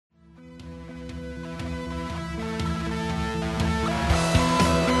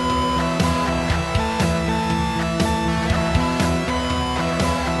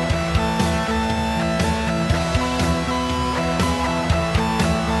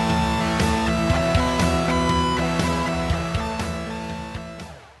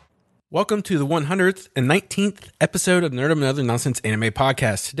Welcome to the 119th episode of Nerdom and Other Nonsense Anime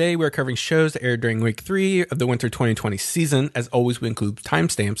Podcast. Today we're covering shows that aired during week 3 of the winter 2020 season. As always, we include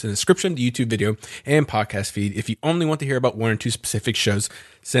timestamps in the description, the YouTube video, and podcast feed if you only want to hear about one or two specific shows,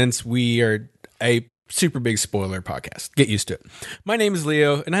 since we are a super big spoiler podcast. Get used to it. My name is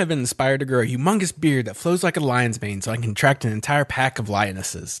Leo, and I have been inspired to grow a humongous beard that flows like a lion's mane so I can attract an entire pack of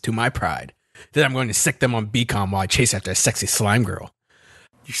lionesses to my pride. Then I'm going to sick them on Bcom while I chase after a sexy slime girl.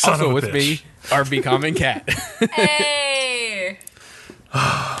 Also with me are Bcom and Kat. Hey!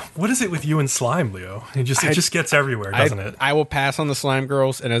 What is it with you and slime, Leo? It just gets everywhere, doesn't it? I will pass on the slime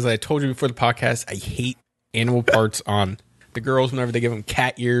girls, and as I told you before the podcast, I hate animal parts on the girls whenever they give them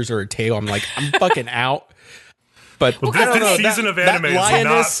cat ears or a tail. I'm like, I'm fucking out. But well, this season of anime is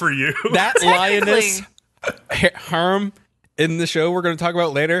not for you. That lioness harem in the show we're going to talk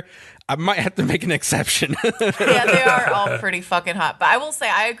about later, I might have to make an exception. Yeah, they are all pretty fucking hot. But I will say,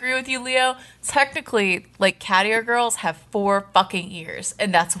 I agree with you, Leo. Technically, like, cat ear girls have 4 fucking ears,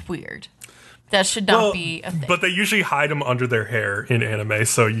 and that's weird. That should not be a thing. But they usually hide them under their hair in anime,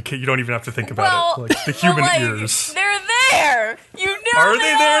 so you don't even have to think about it. Like the human ears. They're there. You know Are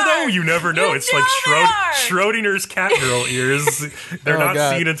they there, though? You never know. It's like Schrodinger's cat girl ears. They're not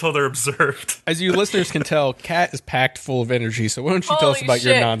seen until they're observed. As you listeners can tell, Kat is packed full of energy, so why don't you tell us about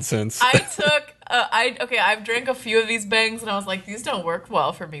your nonsense? I've drank a few of these bangs, and I was like, these don't work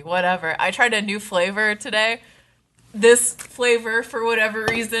well for me. Whatever. I tried a new flavor today. This flavor, for whatever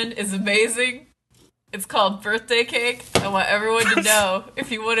reason, is amazing. It's called birthday cake. I want everyone to know,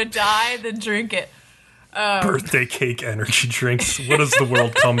 if you want to die, then drink it. Birthday cake energy drinks. What does the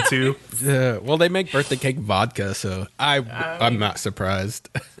world come to? Well, they make birthday cake vodka, so I'm not surprised.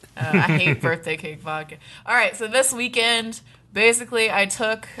 I hate birthday cake vodka. All right, so this weekend, basically, I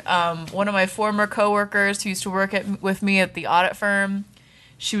took one of my former coworkers who used to work with me at the audit firm.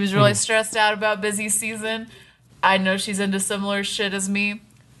 She was really stressed out about busy season. I know she's into similar shit as me.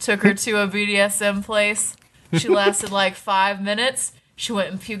 Took her to a BDSM place. She lasted like 5 minutes. She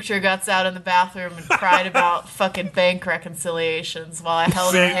went and puked her guts out in the bathroom and cried about fucking bank reconciliations while I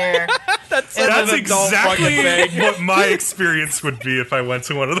held her hair. That's exactly what my experience would be if I went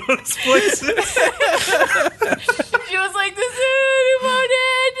to one of those places. She was like, this is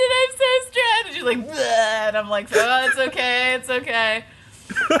important, and I'm so stressed. And she's like, bleh. And I'm like, oh, it's okay, it's okay.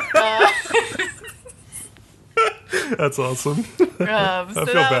 That's awesome. So I feel that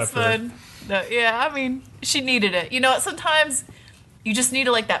bad was for her. fun. No, yeah, I mean, she needed it. You know, sometimes you just need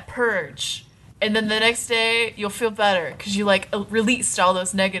to, like, that purge. And then the next day, you'll feel better because you, like, released all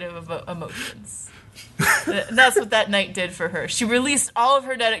those negative emotions. And that's what that night did for her. She released all of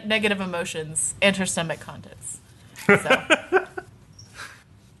her negative emotions and her stomach contents. So.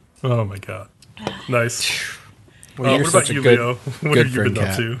 Oh, my God. Nice. Well, what about you, Leo? What have you been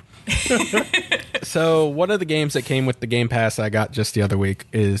up to? So one of the games that came with the Game Pass I got just the other week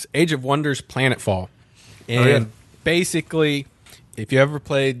is Age of Wonders Planetfall. And basically, if you ever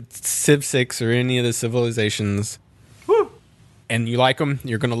played Civ 6 or any of the civilizations, and you like them,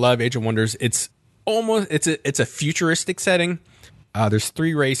 you're going to love Age of Wonders. It's a futuristic setting. There's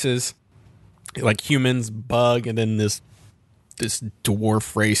 3 races, like humans, bug, and then this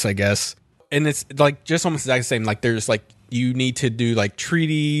dwarf race, I guess. And it's like just almost exactly the same. Like there's like, you need to do like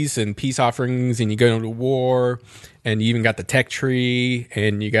treaties and peace offerings, and you go to war, and you even got the tech tree,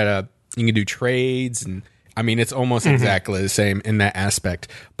 and you can do trades, and I mean it's almost exactly the same in that aspect.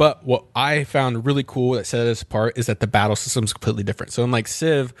 But what I found really cool that set us apart is that the battle system is completely different. So in like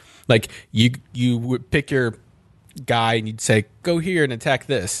Civ, like you would pick your guy and you'd say go here and attack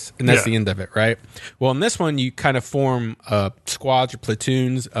this, and that's the end of it, right? Well, in this one you kind of form squads or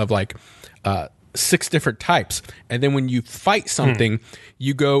platoons of like 6 different types, and then when you fight something,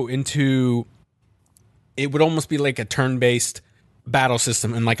 you go into, it would almost be like a turn-based battle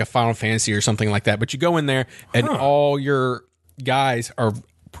system in like a Final Fantasy or something like that, but you go in there and all your guys are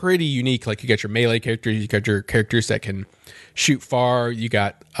pretty unique. Like you got your melee characters, you got your characters that can shoot far, you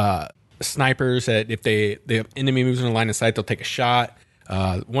got snipers that if the enemy moves in a line of sight, they'll take a shot.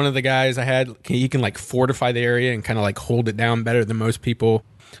 One of the guys I had, he can like fortify the area and kind of like hold it down better than most people.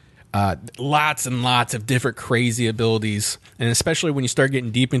 Lots and lots of different crazy abilities, and especially when you start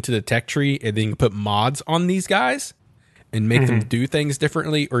getting deep into the tech tree, and then you can put mods on these guys and make them do things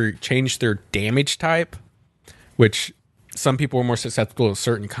differently or change their damage type, which some people are more susceptible to a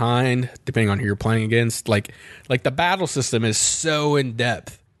certain kind depending on who you're playing against. Like the battle system is so in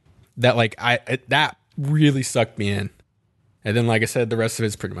depth that that really sucked me in. And then, like I said, the rest of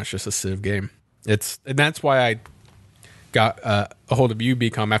it's pretty much just a Civ game. And that's why I got a hold of you,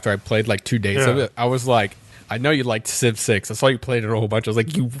 Bcom, after I played like 2 days of it. I was like, I know you liked Civ 6. I saw you played it a whole bunch. I was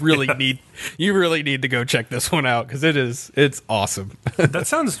like, you really need to go check this one out because it's awesome. That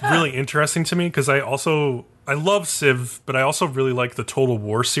sounds really interesting to me because I love Civ, but I also really like the Total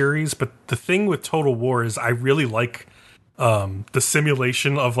War series. But the thing with Total War is I really like the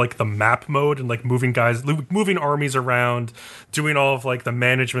simulation of like the map mode and like moving armies around, doing all of like the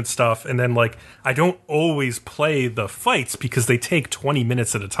management stuff, and then like I don't always play the fights because they take 20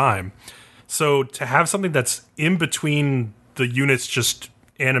 minutes at a time. So to have something that's in between the units just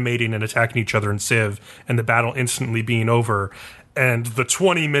animating and attacking each other in Civ and the battle instantly being over, and the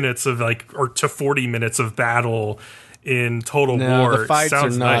 20 minutes of like or to 40 minutes of battle in Total War, the fights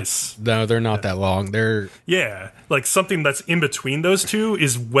sounds are not, nice. No, they're not that long. They're like something that's in between those two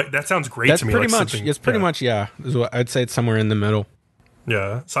is what that sounds great to me. Pretty like much. It's pretty much I'd say it's somewhere in the middle.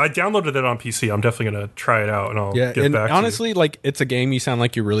 Yeah, so I downloaded it on PC. I'm definitely gonna try it out, and I'll get back to you. Honestly, like it's a game you sound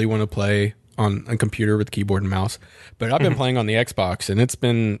like you really want to play on a computer with keyboard and mouse. But I've been playing on the Xbox, and it's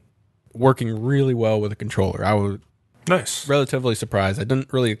been working really well with a controller. I was relatively surprised. I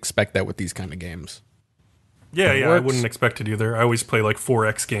didn't really expect that with these kind of games. Yeah, I wouldn't expect it either. I always play like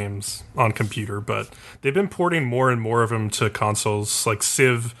 4X games on computer, but they've been porting more and more of them to consoles. Like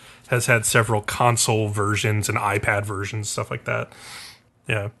Civ has had several console versions and iPad versions, stuff like that.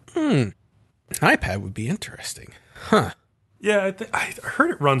 Yeah. iPad would be interesting. Huh. Yeah, I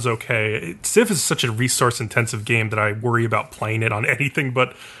heard it runs okay. Civ is such a resource-intensive game that I worry about playing it on anything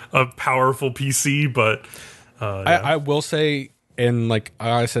but a powerful PC, but... I will say, and like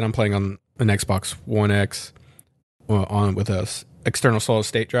I said, I'm playing on an Xbox One X on with a external solid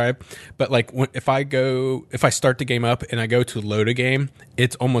state drive, but like if I start the game up and I go to load a game,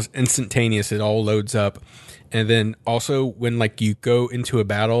 it's almost instantaneous. It all loads up. And then also when like you go into a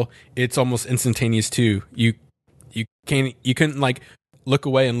battle, it's almost instantaneous too. You couldn't like look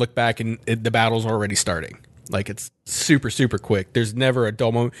away and look back and the battle's already starting. Like it's super, super quick. There's never a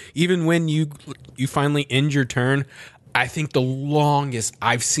dull moment. Even when you finally end your turn, I think the longest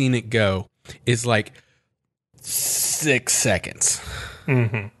I've seen it go is like 6 seconds.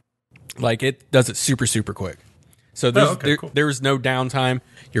 Mm-hmm. Like it does it super, super quick. So cool. There's no downtime.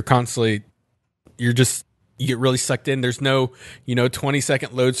 You get really sucked in. There's no,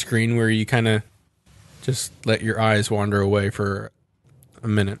 20-second load screen where you kind of just let your eyes wander away for a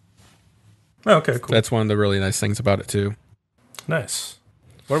minute. Okay, cool. That's one of the really nice things about it too. Nice.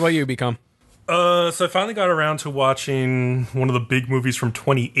 What about you, Bcom? So I finally got around to watching one of the big movies from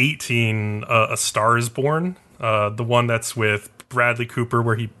 2018, A Star Is Born. The one that's with Bradley Cooper,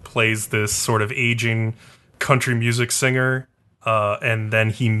 where he plays this sort of aging country music singer, and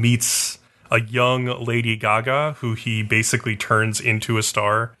then he meets a young Lady Gaga, who he basically turns into a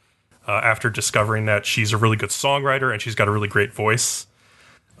star after discovering that she's a really good songwriter and she's got a really great voice.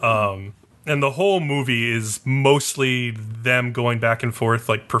 And the whole movie is mostly them going back and forth,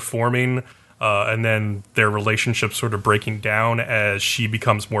 like performing, and then their relationship sort of breaking down as she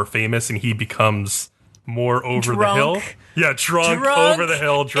becomes more famous and he becomes more over the hill. Yeah, drunk over the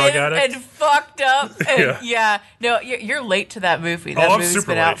hill, drug addict. And fucked up. And no, you're late to that movie. That movie's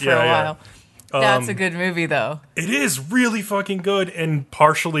been out for a while. That's a good movie, though. It is really fucking good, and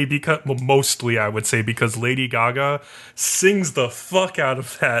partially because, mostly I would say, because Lady Gaga sings the fuck out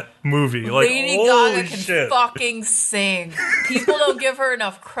of that movie. Like, Lady Gaga can fucking sing. People don't give her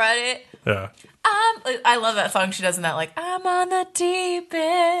enough credit. Yeah. I love that song she does in that, like, I'm on the deep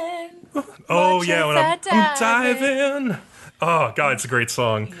end. Oh, yeah, when I'm diving. Oh, God, it's a great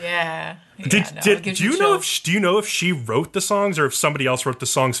song. Yeah. Do you know if she wrote the songs or if somebody else wrote the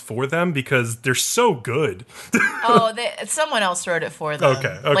songs for them? Because they're so good. Someone else wrote it for them.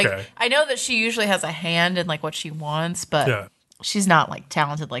 Okay. Like, I know that she usually has a hand in like what she wants, but she's not like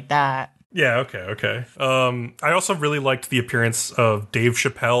talented like that. Yeah, okay. I also really liked the appearance of Dave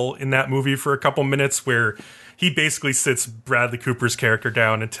Chappelle in that movie for a couple minutes, where he basically sits Bradley Cooper's character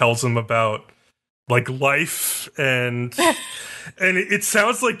down and tells him about like life and it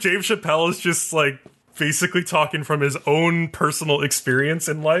sounds like Dave Chappelle is just like basically talking from his own personal experience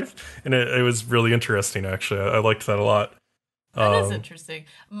in life, and it was really interesting. Actually, I liked that a lot. That is interesting.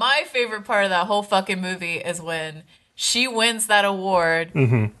 My favorite part of that whole fucking movie is when she wins that award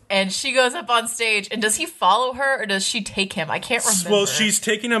and she goes up on stage, and does he follow her or does she take him? I can't remember. Well, she's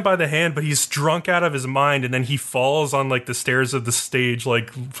taking him by the hand, but he's drunk out of his mind, and then he falls on like the stairs of the stage,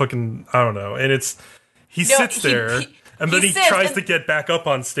 like fucking, I don't know. And he sits there, and then he tries to get back up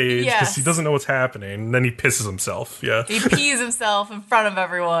on stage because he doesn't know what's happening, and then he pisses himself. Yeah. He pees himself in front of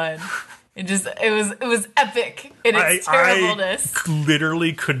everyone. It was epic in its terribleness. I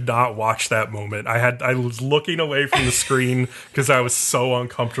literally could not watch that moment. I was looking away from the screen because I was so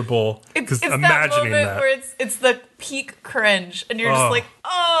uncomfortable. It's imagining that moment that. where it's the peak cringe, and you're just like,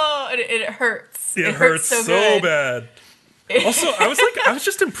 oh, and it hurts. It hurts so bad. Also, I was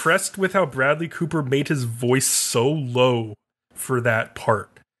just impressed with how Bradley Cooper made his voice so low for that part.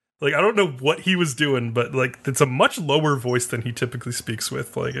 Like, I don't know what he was doing, but, like, it's a much lower voice than he typically speaks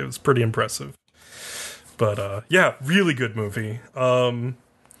with. Like, it was pretty impressive. But, yeah, really good movie.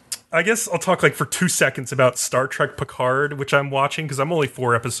 I guess I'll talk, like, for 2 seconds about Star Trek Picard, which I'm watching, because I'm only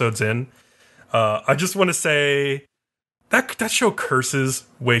 4 episodes in. I just want to say, that show curses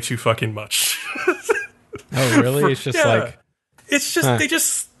way too fucking much. Oh, really? It's just like... It's just, they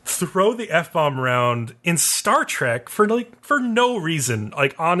just throw the F-bomb around in Star Trek for no reason.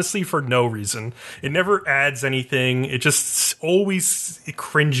 Like, honestly, for no reason. It never adds anything. It just always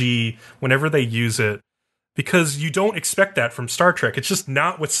cringy whenever they use it. Because you don't expect that from Star Trek. It's just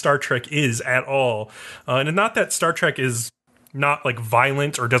not what Star Trek is at all. And not that Star Trek is not, like,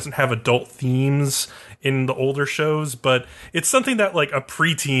 violent or doesn't have adult themes in the older shows, but it's something that, like, a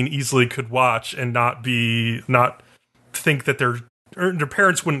preteen easily could watch and not think that their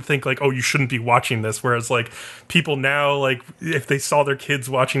parents wouldn't think, like, oh, you shouldn't be watching this. Whereas, like, people now, like, if they saw their kids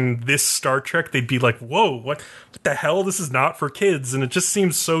watching this Star Trek, they'd be like, whoa, what the hell? This is not for kids. And it just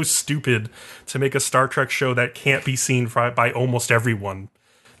seems so stupid to make a Star Trek show that can't be seen by almost everyone.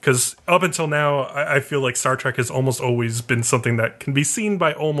 Because up until now, I feel like Star Trek has almost always been something that can be seen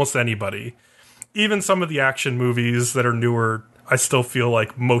by almost anybody. Even some of the action movies that are newer, I still feel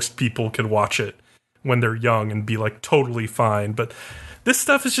like most people could watch it when they're young and be, like, totally fine. But this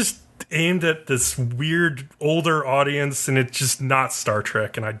stuff is just aimed at this weird older audience, and it's just not Star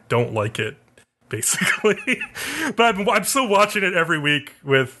Trek, and I don't like it, basically. But I'm still watching it every week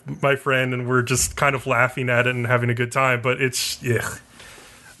with my friend, and we're just kind of laughing at it and having a good time. But it's,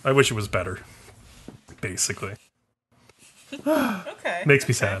 I wish it was better, basically. Okay. Makes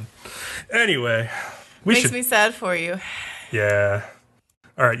me sad. Anyway, Makes me sad for you. Yeah.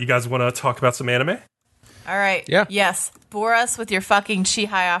 All right, you guys want to talk about some anime? All right. Yeah. Yes. Bore us with your fucking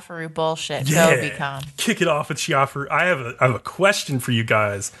Chihayafuru bullshit. Yeah. Go, Bcom. Kick it off with Chihayafuru. I have a question for you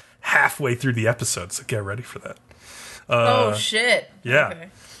guys halfway through the episode, so get ready for that. Oh, shit. Yeah. Okay.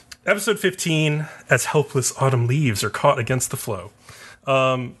 Episode 15, as helpless autumn leaves are caught against the flow.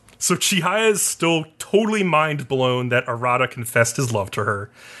 So Chihaya is still totally mind blown that Arata confessed his love to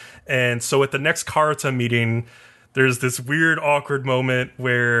her. And so at the next Karata meeting, there's this weird, awkward moment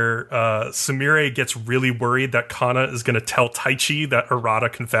where Sumire gets really worried that Kana is going to tell Taichi that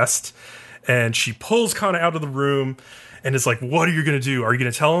Arata confessed. And she pulls Kana out of the room and is like, what are you going to do? Are you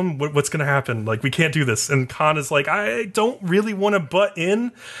going to tell him? What's going to happen? Like, we can't do this. And Kana's like, I don't really want to butt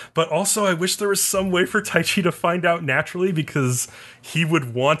in, but also I wish there was some way for Taichi to find out naturally, because he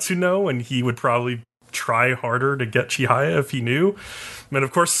would want to know and he would probably try harder to get Chihaya if he knew. And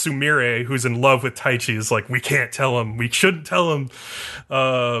of course, Sumire, who's in love with Taichi, is like, we can't tell him. We shouldn't tell him.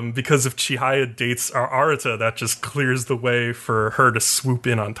 Because if Chihaya dates Arata, that just clears the way for her to swoop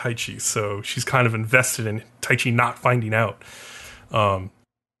in on Taichi. So she's kind of invested in Taichi not finding out.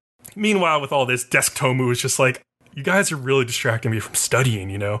 Meanwhile, with all this, Desk Tomu is just like, you guys are really distracting me from studying,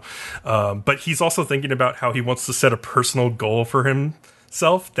 you know? But he's also thinking about how he wants to set a personal goal for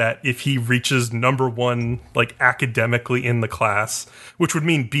himself, that if he reaches number 1, like, academically in the class, which would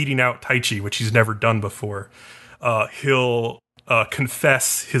mean beating out Taichi, which he's never done before, he'll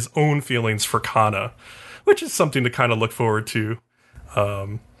confess his own feelings for Kana, which is something to kind of look forward to.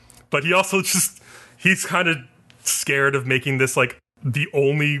 But he also he's kind of scared of making this, like, the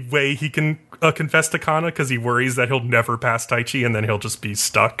only way he can confess to Kana, because he worries that he'll never pass Taichi and then he'll just be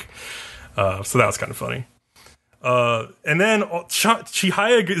stuck. So that was kind of funny. And then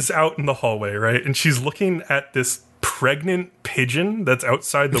Chihaya is out in the hallway, right? And she's looking at this pregnant pigeon that's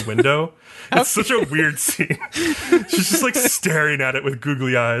outside the window. It's such a weird scene. She's just, like, staring at it with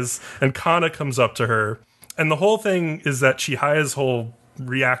googly eyes. And Kana comes up to her. And the whole thing is that Chihaya's whole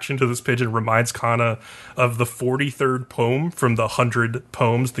reaction to this pigeon reminds Kana of the 43rd poem from the 100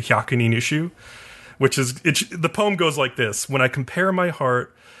 poems, the Hyakunin issue, which is, the poem goes like this: when I compare my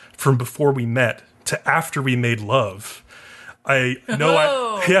heart from before we met to after we made love, I know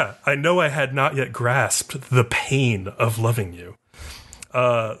I know I had not yet grasped the pain of loving you.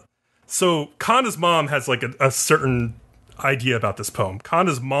 So Kana's mom has, like, a certain idea about this poem.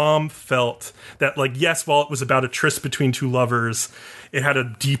 Kana's mom felt that, like, yes, while it was about a tryst between two lovers, it had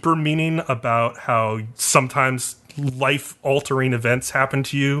a deeper meaning about how sometimes life-altering events happen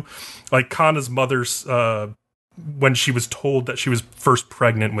to you. Like, Kana's mother's when she was told that she was first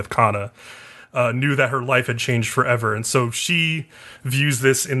pregnant with Kana, knew that her life had changed forever. And so she views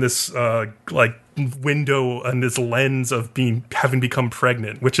this in this like window and this lens of having become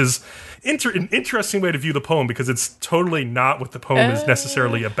pregnant, which is an interesting way to view the poem, because it's totally not what the poem is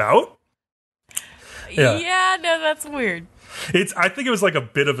necessarily about. Yeah, no, that's weird. I think it was like a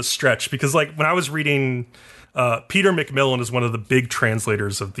bit of a stretch, because like when I was reading, Peter Macmillan is one of the big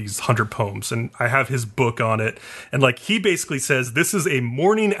translators of these 100 poems, and I have his book on it. And like he basically says this is a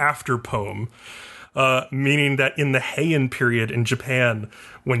morning after poem, meaning that in the Heian period in Japan,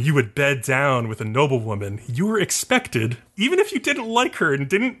 when you would bed down with a noblewoman, you were expected, even if you didn't like her and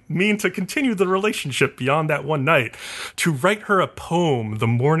didn't mean to continue the relationship beyond that one night, to write her a poem the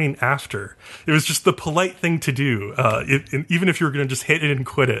morning after. It was just the polite thing to do, even if you were going to just hit it and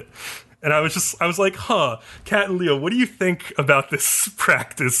quit it. And I was like, Kat and Leo, what do you think about this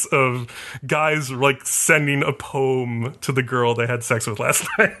practice of guys like sending a poem to the girl they had sex with last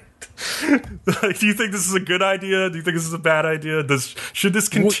night? Like, do you think this is a good idea? Do you think this is a bad idea? Should this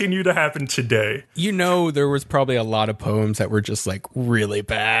continue to happen today? You know, there was probably a lot of poems that were just like really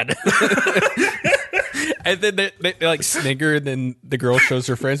bad. And then they like snigger, and then the girl shows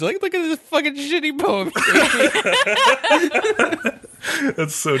her friends, like, look at this fucking shitty poem.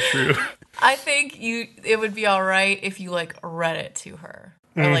 That's so true. I think it would be all right if you like read it to her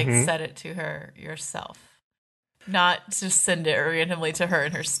or like said it to her yourself, not just send it randomly to her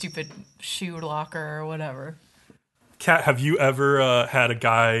in her stupid shoe locker or whatever. Kat, have you ever had a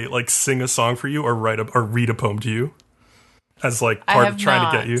guy like sing a song for you or read a poem to you as like part of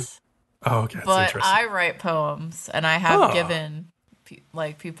trying to get you? Oh, okay, that's but interesting. I write poems, and I have given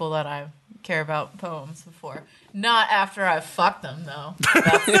like people that I care about poems before. Not after I've fucked them, though.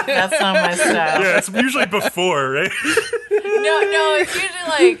 That's not my style. Yeah, it's usually before, right? No, it's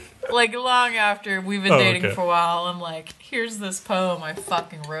usually like long after we've been dating for a while. I'm like, here's this poem I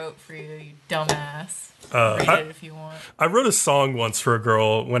fucking wrote for you, you dumbass. Read it if you want. I wrote a song once for a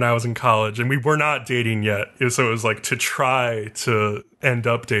girl when I was in college, and we were not dating yet. So it was like to try to end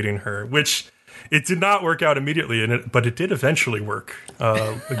up dating her, which it did not work out immediately, but it did eventually work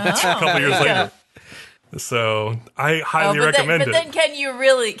a couple years later. So I highly recommend it. But then can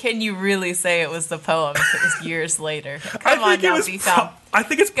you really say it was the poem if it was years later? Come on now, Bcom. I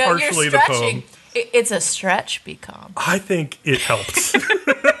think it's partially the poem. It's a stretch, Bcom. I think it helps.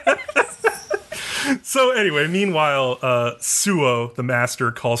 So anyway, meanwhile, Suo, the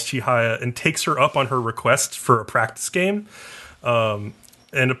master, calls Chihaya and takes her up on her request for a practice game. And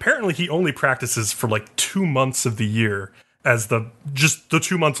apparently he only practices for like 2 months of the year, as the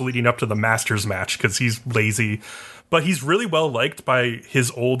 2 months leading up to the Masters match, because he's lazy. But he's really well liked by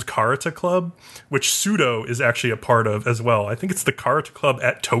his old karate club, which Sudo is actually a part of as well. I think it's the karate club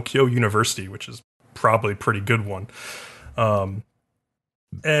at Tokyo University, which is probably a pretty good one.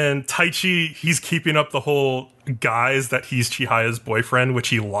 And Taichi, he's keeping up the whole guise that he's Chihaya's boyfriend, which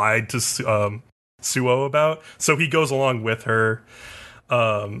he lied to Suo about. So he goes along with her.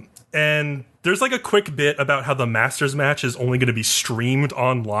 And there's like a quick bit about how the Masters match is only going to be streamed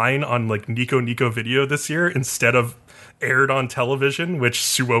online on like Nico Video this year instead of aired on television, which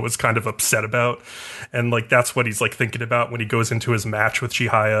Suo was kind of upset about. And like that's what he's like thinking about when he goes into his match with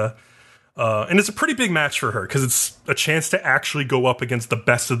Chihaya. And it's a pretty big match for her because it's a chance to actually go up against the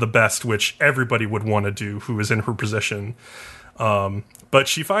best of the best, which everybody would want to do who is in her position. But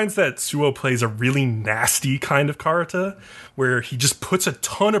she finds that Suo plays a really nasty kind of karate where he just puts a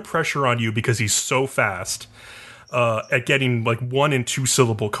ton of pressure on you because he's so fast at getting like 1 and 2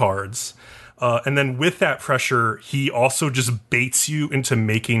 syllable cards. And then with that pressure, he also just baits you into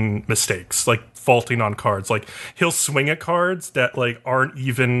making mistakes, like faulting on cards. Like he'll swing at cards that like aren't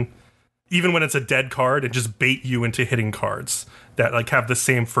even when it's a dead card, and just bait you into hitting cards that like have the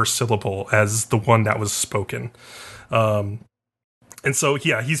same first syllable as the one that was spoken. And so,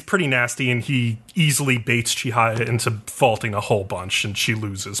 yeah, he's pretty nasty, and he easily baits Chihaya into faulting a whole bunch, and she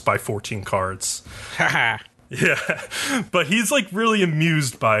loses by 14 cards. Yeah, but he's like really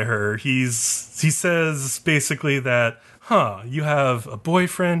amused by her. He says basically that, you have a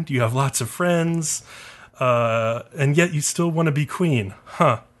boyfriend, you have lots of friends, and yet you still want to be queen,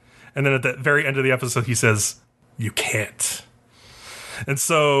 And then at the very end of the episode, he says, you can't. And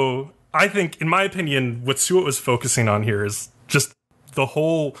so I think, in my opinion, what Suo was focusing on here is just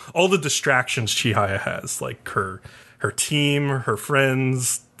all the distractions Chihaya has, like her team, her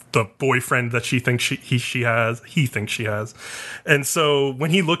friends, the boyfriend that he thinks she has. And so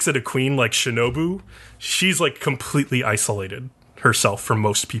when he looks at a queen like Shinobu, she's like completely isolated. herself from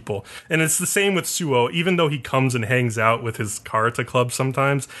most people. And it's the same with Suo. Even though he comes and hangs out with his karate club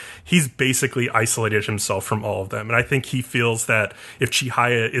sometimes, he's basically isolated himself from all of them. And I think he feels that if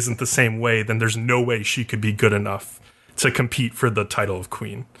Chihaya isn't the same way, then there's no way she could be good enough to compete for the title of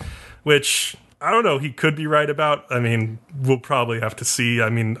queen. Which, I don't know, he could be right about. I mean, we'll probably have to see. I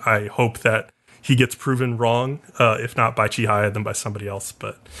mean, I hope that he gets proven wrong, if not by Chihaya, then by somebody else.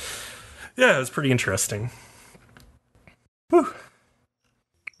 But yeah, it was pretty interesting. Whew.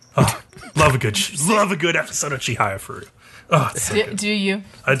 Oh, love a good episode of Chihayafuru. Oh, it's so good. Do you?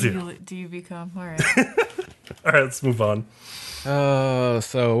 I do. Do you become? All right. All right, let's move on.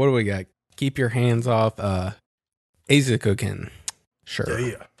 So what do we got? Keep your hands off Eizouken. Sure.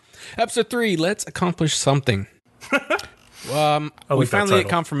 Yeah. Episode 3, let's accomplish something. We finally get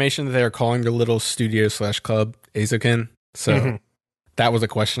confirmation that they're calling their little studio / club Eizouken. So that was a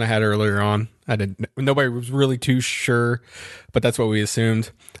question I had earlier on. Nobody was really too sure, but that's what we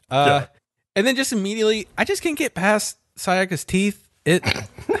assumed. And then just immediately, I just can't get past Sayaka's teeth.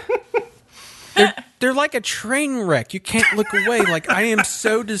 They're like a train wreck. You can't look away. Like, I am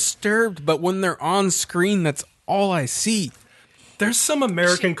so disturbed, but when they're on screen, that's all I see. There's some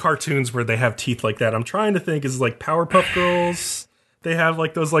American cartoons where they have teeth like that. I'm trying to think, is like Powerpuff Girls. They have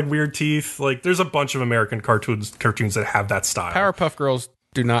like those like weird teeth. Like, there's a bunch of American cartoons that have that style. Powerpuff Girls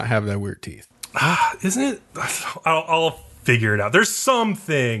do not have that weird teeth. Isn't it? I'll figure it out. There's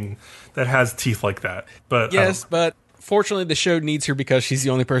something that has teeth like that. But yes, but fortunately the show needs her because she's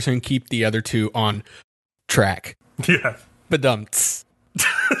the only person who can keep the other two on track. Yeah. Badumts.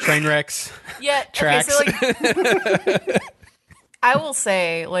 Train wrecks. Yeah. Tracks. Okay, so like, I will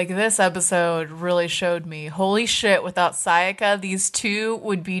say, like, this episode really showed me, holy shit, without Sayaka, these two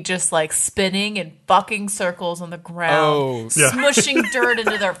would be just, like, spinning and bucking circles on the ground, smushing dirt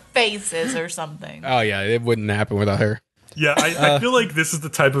into their faces or something. Oh, yeah, it wouldn't happen without her. Yeah, I feel like this is the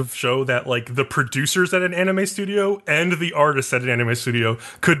type of show that, like, the producers at an anime studio and the artists at an anime studio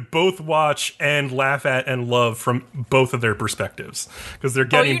could both watch and laugh at and love from both of their perspectives. Because they're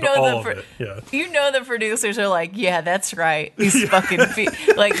getting all of it. Yeah. You know the producers are like, yeah, that's right. These fucking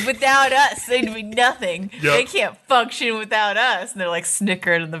like, without us, they'd be nothing. Yep. They can't function without us. And they're, like,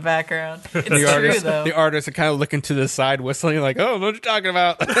 snickering in the background. It's true, though. The artists are kind of looking to the side, whistling, like, oh, what are you talking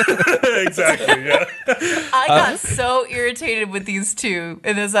about? Exactly, yeah. I got so irritated with these two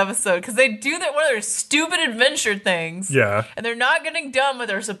in this episode because they do that one of their stupid adventure things. Yeah. And they're not getting done what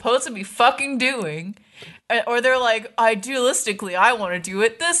they're supposed to be fucking doing. Or they're like, idealistically, I want to do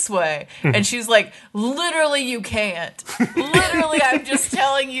it this way. And she's like, literally, you can't. Literally, I'm just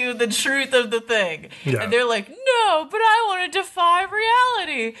telling you the truth of the thing. Yeah. And they're like, no, but I want to defy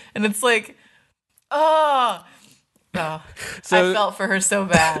reality. And it's like, oh, so, I felt for her so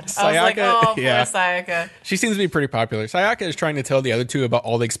bad. Sayaka, I was like, oh, poor Sayaka. She seems to be pretty popular. Sayaka is trying to tell the other two about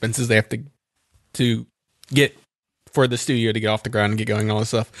all the expenses they have to get for the studio to get off the ground and get going and all this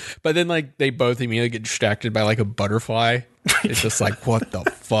stuff. But then, like, they both immediately get distracted by, like, a butterfly. It's just like, what the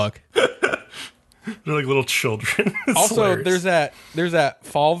fuck? They're like little children. Also, hilarious. there's that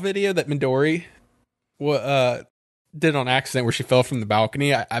fall video that Midori did on accident where she fell from the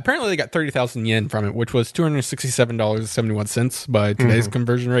balcony. Apparently they got 30,000 yen from it, which was $267.71 by today's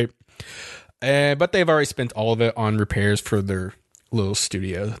conversion rate. But they've already spent all of it on repairs for their little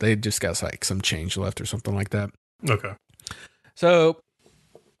studio. They just got like some change left or something like that. Okay. So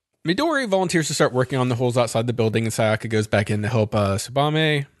Midori volunteers to start working on the holes outside the building, and Sayaka goes back in to help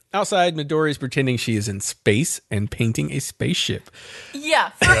Tsubame. Outside, Midori is pretending she is in space and painting a spaceship. Yeah,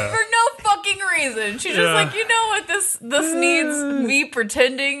 for no fucking reason. She's just like, you know what, this needs me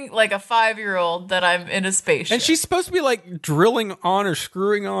pretending like a 5-year-old that I'm in a spaceship. And she's supposed to be like drilling on or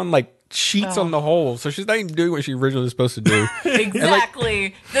screwing on like sheets on the hole, so she's not even doing what she originally was supposed to do. Exactly.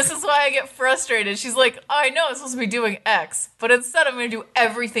 Like, this is why I get frustrated. She's like, I know I'm supposed to be doing X, but instead I'm going to do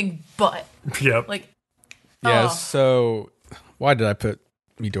everything but. Yep. Like, so why did I put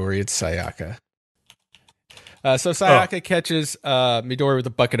Midori? It's Sayaka. So Sayaka catches Midori with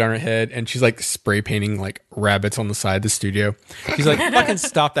a bucket on her head, and she's like spray painting like rabbits on the side of the studio. She's like, fucking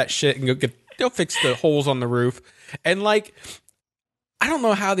stop that shit and go fix the holes on the roof. And like, I don't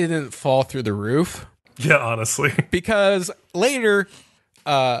know how they didn't fall through the roof. Yeah, honestly. Because later,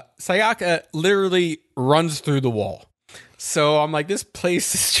 Sayaka literally runs through the wall. So I'm like, this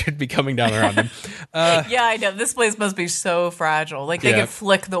place should be coming down around him. Yeah, I know. This place must be so fragile. Like, they could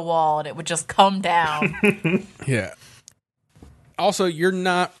flick the wall and it would just come down. Yeah. Also, you're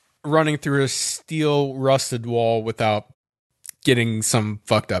not running through a steel rusted wall without getting some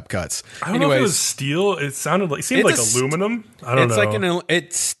fucked up cuts. I don't know if it was steel. It seemed like aluminum. I don't know.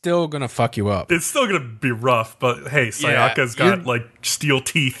 It's still gonna fuck you up. It's still gonna be rough, but hey, Sayaka's got like steel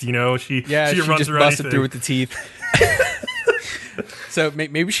teeth. You know, she runs just around busted through with the teeth. So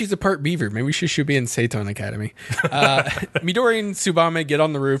maybe she's a part beaver. Maybe she should be in Seton Academy. Midori and Tsubame get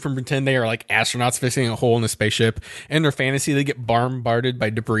on the roof and pretend they are like astronauts fixing a hole in the spaceship. In their fantasy, they get bombarded by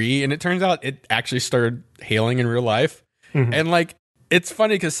debris, and it turns out it actually started hailing in real life. Mm-hmm. And like, it's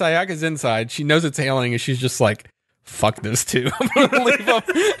funny because Sayaka's inside. She knows it's hailing, and she's just like, "Fuck this too. I'm gonna leave them."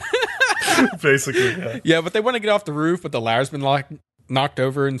 Basically, yeah. But they want to get off the roof, but the ladder's been knocked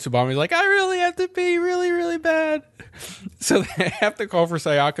over, and Tsubame's like, "I really have to pee really, really bad." So they have to call for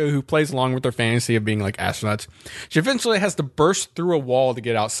Sayaka, who plays along with their fantasy of being like astronauts. She eventually has to burst through a wall to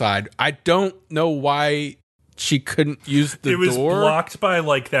get outside. I don't know why she couldn't use the door. It was blocked by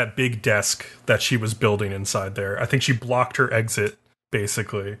like that big desk that she was building inside there. I think she blocked her exit,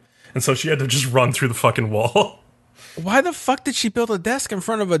 basically. And so she had to just run through the fucking wall. Why the fuck did she build a desk in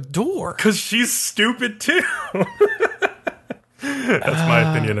front of a door? Because she's stupid too. That's my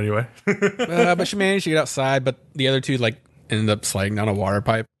opinion anyway. But she managed to get outside, but the other two like ended up sliding down a water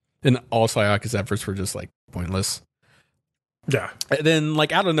pipe, and all Sayaka's efforts were just like pointless. Yeah. And then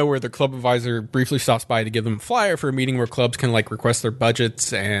like out of nowhere, their club advisor briefly stops by to give them a flyer for a meeting where clubs can like request their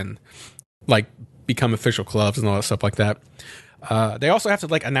budgets and like become official clubs and all that stuff like that. They also have to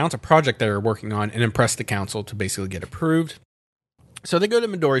like announce a project they're working on and impress the council to basically get approved. So they go to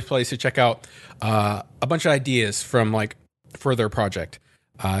Midori's place to check out a bunch of ideas from like for their project.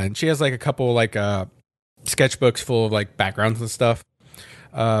 And she has like a couple like sketchbooks full of like backgrounds and stuff.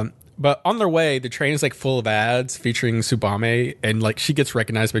 But on their way, the train is like full of ads featuring Tsubame, and like she gets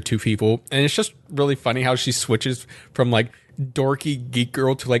recognized by two people. And it's just really funny how she switches from like dorky geek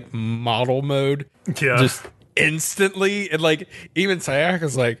girl to like model mode. Yeah. Just instantly. And like even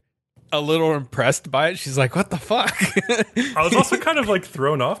Sayaka's like a little impressed by it. She's like, what the fuck? I was also kind of like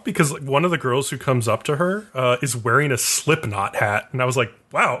thrown off because like, one of the girls who comes up to her is wearing a Slipknot hat. And I was like,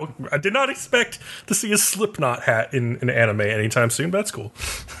 wow, I did not expect to see a Slipknot hat in an anime anytime soon, but that's cool.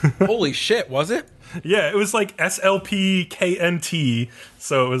 Holy shit, was it? Yeah, it was like SLPKNT.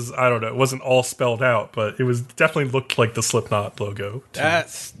 So it was, I don't know, it wasn't all spelled out, but it was definitely looked like the Slipknot logo.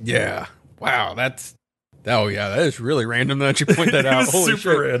 Yeah. Wow, that is really random that you point that out. It was Holy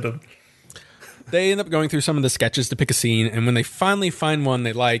super shit. random. They end up going through some of the sketches to pick a scene, and when they finally find one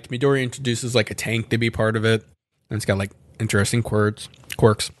they like, Midori introduces like a tank to be part of it, and it's got like interesting quirks.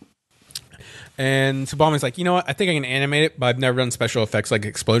 And Tsubame's like, you know what? I think I can animate it, but I've never done special effects like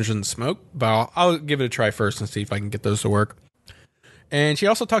explosions and smoke, but I'll give it a try first and see if I can get those to work. And she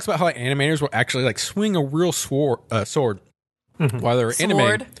also talks about how animators will actually like swing a real sword while they're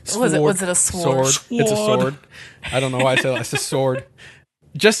animating. Was it a sword? It's a sword. I don't know why I said it's a sword.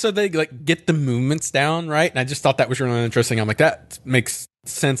 Just so they like get the movements down, right? And I just thought that was really interesting. I'm like, that makes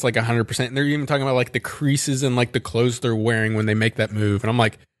sense like 100%. And they're even talking about like the creases and like the clothes they're wearing when they make that move. And I'm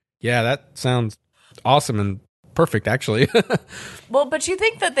like, yeah, that sounds awesome and perfect, actually. Well, but you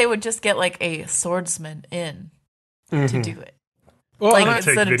think that they would just get like a swordsman in to do it? Well, like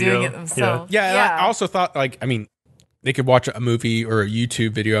instead of doing it themselves. Yeah. I also thought like, I mean, they could watch a movie or a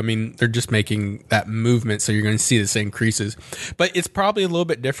YouTube video. I mean, they're just making that movement, so you're going to see the same creases. But it's probably a little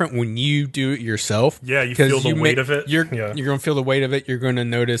bit different when you do it yourself. Yeah, you feel the weight of it. You're going to feel the weight of it. You're going to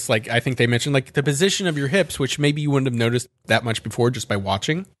notice, like, I think they mentioned, like, the position of your hips, which maybe you wouldn't have noticed that much before just by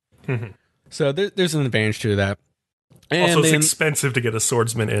watching. Mm-hmm. So there's an advantage to that. And also, it's expensive to get a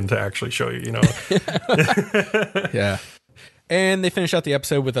swordsman in to actually show you, you know. Yeah. And they finish out the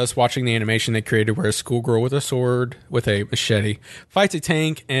episode with us watching the animation they created where a schoolgirl with a sword, with a machete, fights a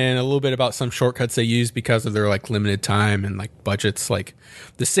tank, and a little bit about some shortcuts they use because of their like limited time and like budgets. Like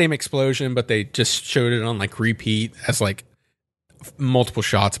the same explosion, but they just showed it on like repeat as like multiple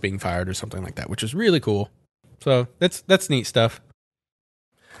shots being fired or something like that, which is really cool. So that's neat stuff.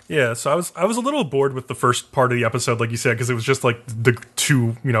 Yeah, so I was a little bored with the first part of the episode, like you said, because it was just like the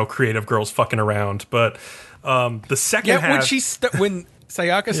two, you know, creative girls fucking around. But the second half, when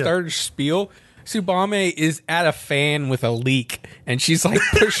Sayaka started her spiel, Tsubame is at a fan with a leak, and she's like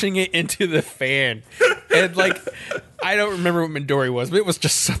pushing it into the fan, and like I don't remember what Midori was, but it was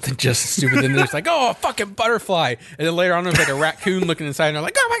just something just stupid. And there's like, oh, a fucking butterfly, and then later on there's like a raccoon looking inside, and they're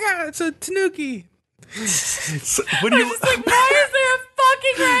like, oh my god, it's a tanuki. So, when you just like, why is there a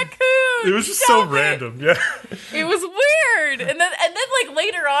fucking raccoon? It was just so random, yeah. It was weird, and then like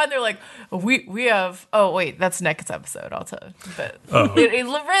later on, they're like, we have. Oh wait, that's next episode. I'll tell you. But right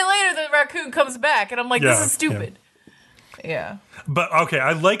later, the raccoon comes back, and I'm like, this is stupid. Yeah. But okay,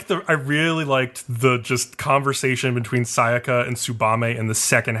 I really liked the just conversation between Sayaka and Tsubame in the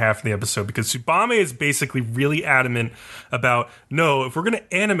second half of the episode, because Tsubame is basically really adamant about, no, if we're going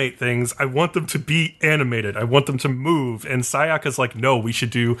to animate things, I want them to be animated. I want them to move. And Sayaka's like, no, we should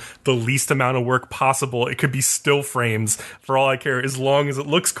do the least amount of work possible. It could be still frames for all I care, as long as it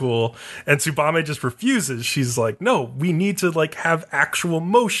looks cool. And Tsubame just refuses. She's like, no, we need to like have actual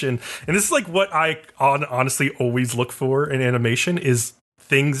motion. And this is like what I honestly always look for in animation, is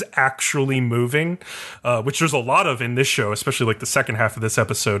things actually moving, which there's a lot of in this show, especially like the second half of this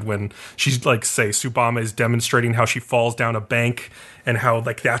episode, when she's like, say, Tsubame is demonstrating how she falls down a bank and how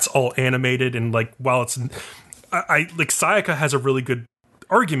like that's all animated. And like, while it's, I like, Sayaka has a really good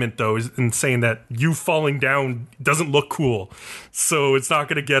argument though, in saying that you falling down doesn't look cool, so it's not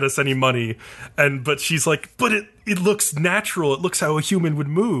going to get us any money. But she's like, but it looks natural. It looks how a human would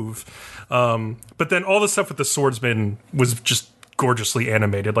move. But then all the stuff with the swordsman was just gorgeously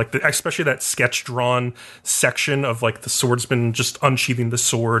animated, like especially that sketch drawn section of like the swordsman just unsheathing the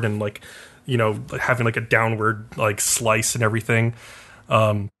sword and like, you know, having like a downward like slice and everything.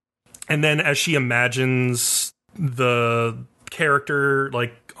 And then as she imagines the character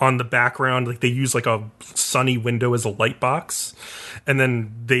like on the background, like they use like a sunny window as a light box, and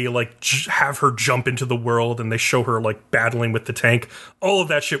then they like have her jump into the world and they show her like battling with the tank. All of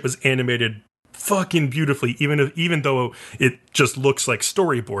that shit was animated fucking beautifully, even though it just looks like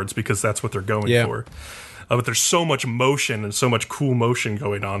storyboards, because that's what they're going for. But there's so much motion and so much cool motion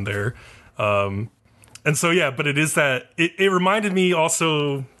going on there. And so yeah, but it is that it reminded me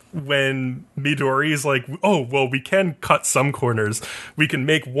also when Midori is like, oh, well, we can cut some corners. We can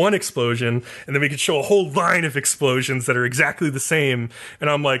make one explosion, and then we can show a whole line of explosions that are exactly the same. And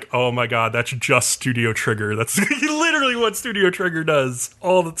I'm like, oh my god, that's just Studio Trigger. That's literally what Studio Trigger does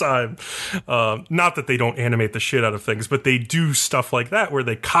all the time. Not that they don't animate the shit out of things, but they do stuff like that where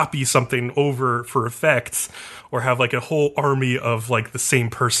they copy something over for effects, or have like a whole army of like the same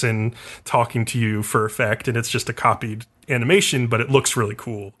person talking to you for effect, and it's just a copied animation, but it looks really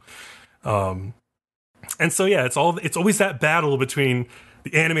cool. And so yeah, it's always that battle between the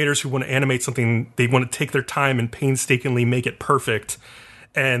animators who want to animate something, they want to take their time and painstakingly make it perfect,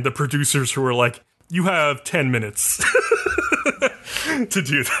 and the producers who are like, you have 10 minutes to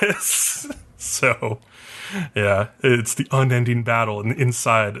do this. So yeah, it's the unending battle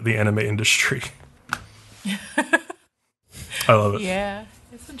inside the anime industry. I love it. Yeah,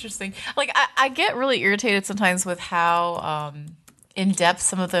 it's interesting. Like, I get really irritated sometimes with how in-depth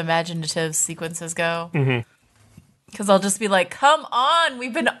some of the imaginative sequences go. Because I'll just be like, come on,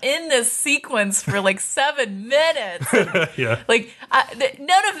 we've been in this sequence for like 7 minutes. Yeah. Like,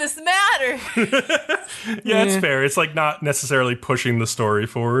 none of this matters. Yeah, it's fair. It's like not necessarily pushing the story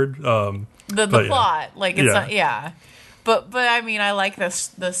forward. The plot. Like, it's not, yeah. But I mean, I like the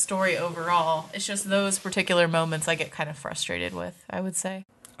story overall. It's just those particular moments I get kind of frustrated with, I would say.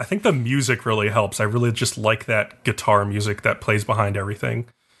 I think the music really helps. I really just like that guitar music that plays behind everything.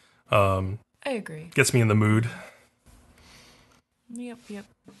 I agree. Gets me in the mood. Yep.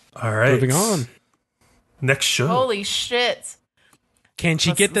 All right. Moving on. Next show. Holy shit. Can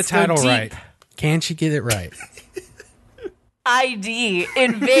she get the title right? Can she get it right? ID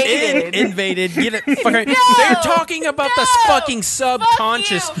invaded. Invaded. Get it? Fucking, no, they're talking about the fucking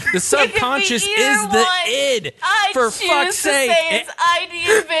subconscious. The subconscious is the id. For fuck's sake. It's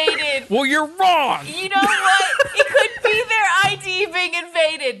ID invaded. Well, you're wrong. You know what? It could be their ID being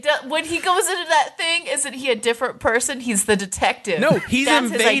invaded. When he goes into that thing, isn't he a different person? He's the detective. No, he's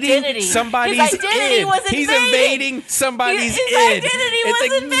invading somebody's id. He's invading somebody's id. His identity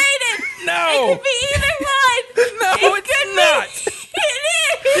was invaded. No. It could be either one. No, it's not.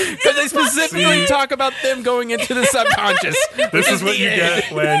 It is. Because they specifically talk about them going into the subconscious. This is what you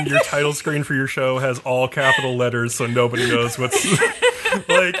get when your title screen for your show has all capital letters, so nobody knows what's...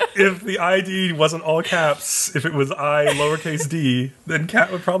 Like, if the ID wasn't all caps, if it was I lowercase d, then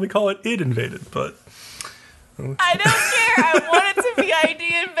Kat would probably call it id invaded, but... I don't care. I want it to be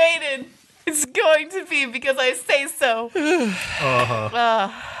ID invaded. It's going to be because I say so.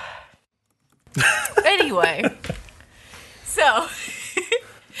 Anyway, so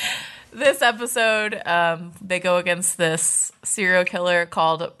this episode, they go against this serial killer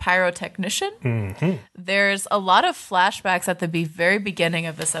called Pyrotechnician. There's a lot of flashbacks at the very beginning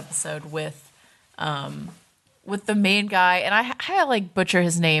of this episode with the main guy, and I like butcher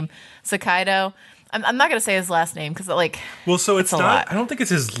his name, Sakaido. I'm not gonna say his last name because well, so it's not. Lot. I don't think it's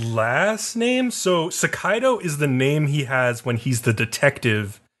his last name. So Sakaido is the name he has when he's the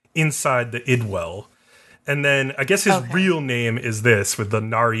detective inside the Idwell. And then I guess his real name is this with the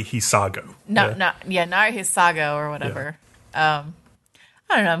Nari Hisago. Nari Hisago or whatever. I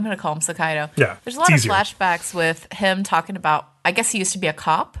don't know. I'm going to call him Sakaido. Yeah, there's a lot of easier. flashbacks with him talking about. I guess he used to be a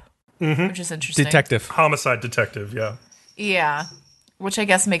cop, which is interesting. Homicide detective. Yeah. Yeah, which I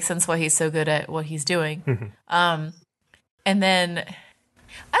guess makes sense why he's so good at what he's doing. And then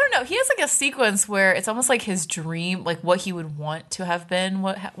I don't know. He has like a sequence where it's almost like his dream, like what he would want to have been,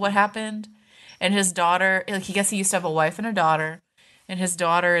 what happened. And his daughter, like he guess he used to have a wife and a daughter, and his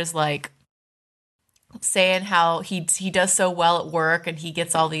daughter is like saying how he does so well at work, and he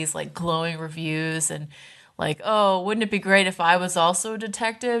gets all these like glowing reviews, and like, oh, wouldn't it be great if I was also a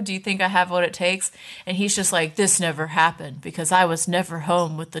detective? Do you think I have what it takes? And he's just like, this never happened because I was never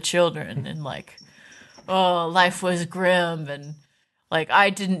home with the children, and like, oh, life was grim, and like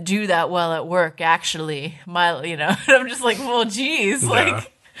I didn't do that well at work actually. And I'm just like, well, geez,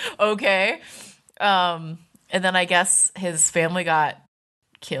 like, okay. And then I guess his family got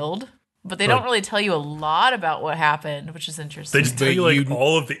killed, but they don't really tell you a lot about what happened, which is interesting. They just tell you like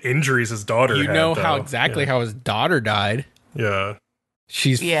all of the injuries his daughter had. You know though. how exactly how his daughter died. Yeah.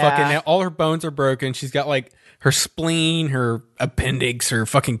 She's fucking, all her bones are broken. She's got like her spleen, her appendix, her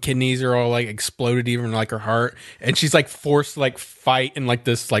fucking kidneys are all like exploded, even like her heart. And she's like forced to like fight in like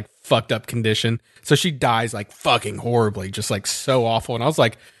this like fucked up condition. So she dies like fucking horribly, just like so awful. And I was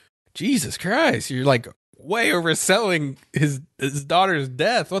like, Jesus Christ, you're like way overselling his daughter's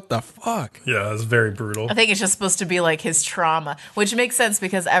death. What the fuck? Yeah, it's very brutal. I think it's just supposed to be like his trauma, which makes sense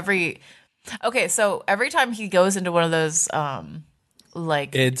because every time he goes into one of those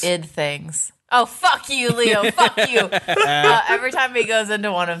like id things. Oh, fuck you, Leo. Fuck you. Every time he goes into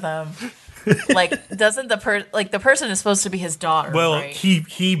one of them, like, doesn't the person is supposed to be his daughter? Well, right?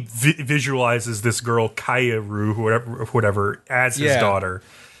 he visualizes this girl Chihayafuru, whatever, as his daughter.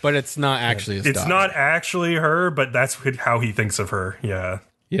 But it's not actually his daughter. It's not actually her, but that's how he thinks of her. Yeah.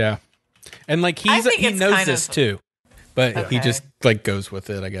 Yeah. And like he knows this too, but he just like goes with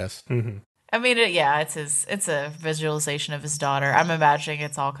it, I guess. Mm-hmm. I mean, it's a visualization of his daughter. I'm imagining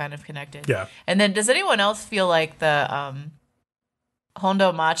it's all kind of connected. Yeah. And then, does anyone else feel like the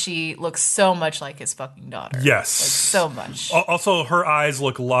Hondo Machi looks so much like his fucking daughter? Yes. Like, so much. Also, her eyes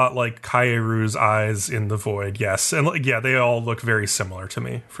look a lot like Kairu's eyes in The Void. Yes. And they all look very similar to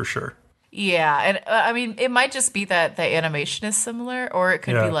me, for sure. Yeah. And I mean, it might just be that the animation is similar, or it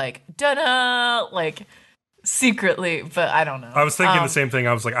could be like, da-da, like, secretly, but I don't know. I was thinking the same thing.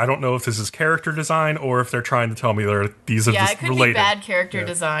 I was like, I don't know if this is character design or if they're trying to tell me these are just related. Yeah, it could be bad character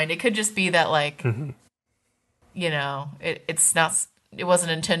design. It could just be that, like, it's not... It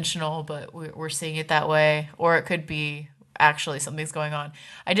wasn't intentional, but we're seeing it that way. Or it could be actually something's going on.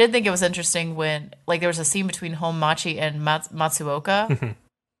 I did think it was interesting when, like, there was a scene between Honmachi and Matsuoka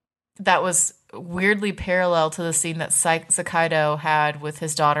that was weirdly parallel to the scene that Sakaido had with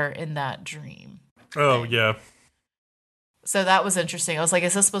his daughter in that dream. Oh, yeah. So that was interesting. I was like,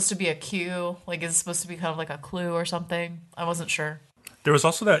 is this supposed to be a cue? Like, is this supposed to be kind of like a clue or something? I wasn't sure. There was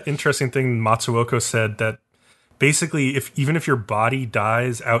also that interesting thing Matsuoka said that basically, even if your body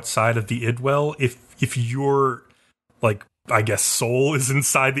dies outside of the Idwell, if your, like, I guess soul is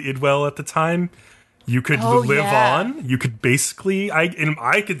inside the Idwell at the time, you could live on. You could basically, I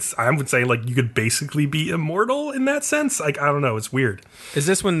would say, like, you could basically be immortal in that sense. Like, I don't know, it's weird. Is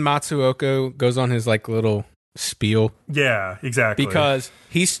this when Matsuoka goes on his like little spiel? Yeah, exactly. Because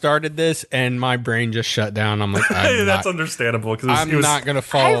he started this and my brain just shut down. I'm like, that's understable. I'm not going to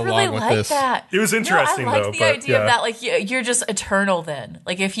follow along with this. That. It was interesting, I like the idea of that. Like, you're just eternal then.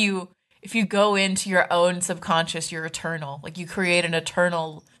 Like, if you go into your own subconscious, you're eternal. Like, you create an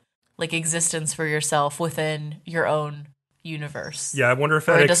eternal, like, existence for yourself within your own universe. Yeah, I wonder if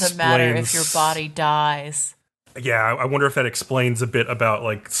that it doesn't matter if your body dies. Yeah, I wonder if that explains a bit about,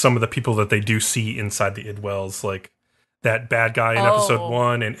 like, some of the people that they do see inside the Idwells, like that bad guy in episode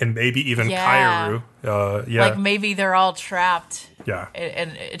 1, and maybe even Kairu. Like, maybe they're all trapped. Yeah.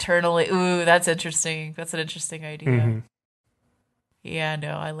 And eternally. Ooh, that's interesting. That's an interesting idea. Mm-hmm. Yeah,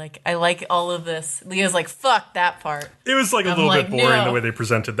 no, I like all of this. Leah's like, fuck that part. It was like a little bit boring the way they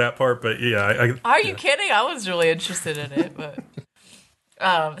presented that part, but yeah. Are you kidding? I was really interested in it, but...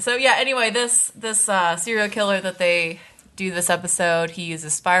 So yeah, anyway, this serial killer that they do this episode, he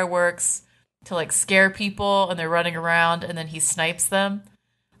uses fireworks to like scare people and they're running around and then he snipes them.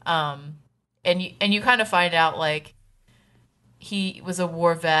 And you kind of find out like he was a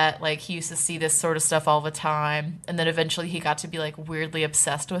war vet, like he used to see this sort of stuff all the time, and then eventually he got to be like weirdly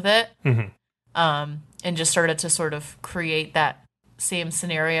obsessed with it. And just started to sort of create that same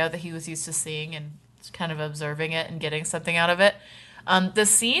scenario that he was used to seeing and kind of observing it and getting something out of it. The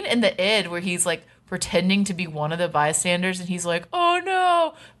scene in the id where he's like pretending to be one of the bystanders and he's like, oh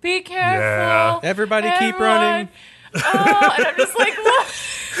no, be careful. Yeah. Everybody keep running. Oh, and I'm just like, what?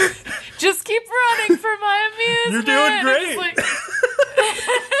 Just keep running for my amusement. You're doing great.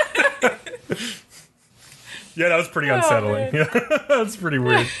 Yeah, that was pretty unsettling. Yeah, that's pretty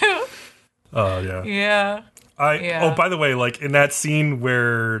weird. Oh, yeah. Yeah. Oh, by the way, like in that scene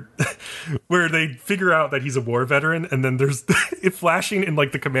where they figure out that he's a war veteran, and then there's it flashing in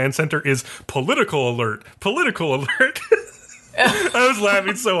like the command center is political alert. I was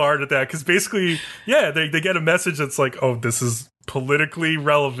laughing so hard at that because basically, yeah, they get a message that's like, oh, this is politically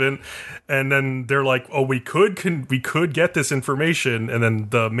relevant, and then they're like, oh, we could get this information, and then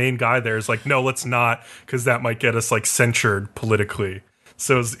the main guy there is like, no, let's not, because that might get us like censored politically.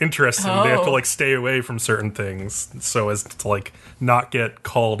 So it's interesting. They have to like stay away from certain things so as to like not get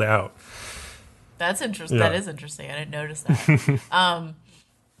called out. That's interesting. Yeah. That is interesting. I didn't notice that.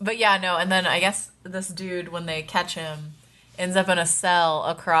 But yeah, no. And then I guess this dude, when they catch him, ends up in a cell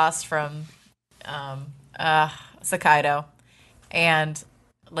across from Sakaido, and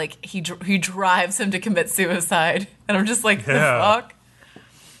like he drives him to commit suicide. And I'm just like, the fuck.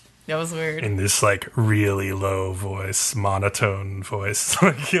 That was weird. In this like really low voice, monotone voice,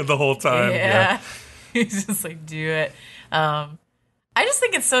 like the whole time. Yeah. He's just like, do it. I just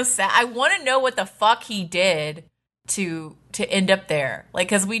think it's so sad. I want to know what the fuck he did to end up there. Like,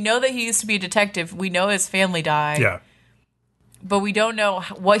 because we know that he used to be a detective. We know his family died. Yeah. But we don't know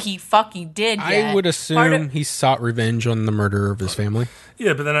what he fucking did yet. I would assume he sought revenge on the murder of his family.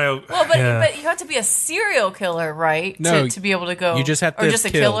 Yeah, but then but you have to be a serial killer, right? No, to be able to go. You just have to or just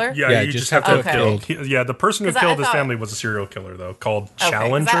have a killer. Yeah, you just have to have killed. Okay. Yeah, the person who killed his family was a serial killer, though, called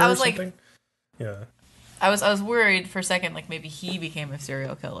Challenger or something. Like, yeah. I was worried for a second, like maybe he became a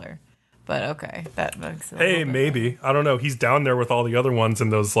serial killer. But okay, that makes maybe. I don't know. He's down there with all the other ones in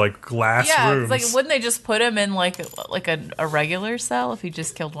those like glass rooms. Yeah, like wouldn't they just put him in like a regular cell if he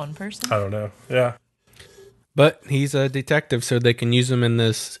just killed one person? I don't know. Yeah. But he's a detective, so they can use him in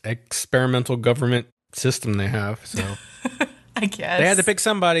this experimental government system they have. So I guess they had to pick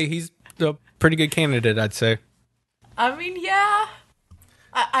somebody. He's a pretty good candidate, I'd say. I mean, yeah.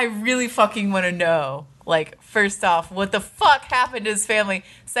 I really fucking want to know. Like, first off, what the fuck happened to his family?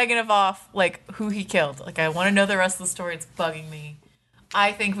 Second of off, like, who he killed. Like, I want to know the rest of the story. It's bugging me.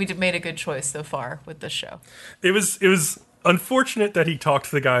 I think we made a good choice so far with this show. It was unfortunate that he talked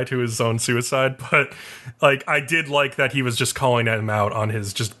the guy to his own suicide, but, like, I did like that he was just calling him out on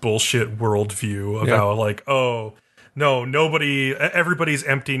his just bullshit worldview about, like, oh, no, everybody's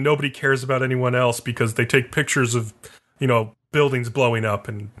empty. Nobody cares about anyone else because they take pictures of, buildings blowing up.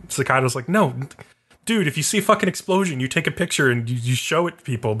 And Sakaido's like, no, dude, if you see a fucking explosion, you take a picture and you show it to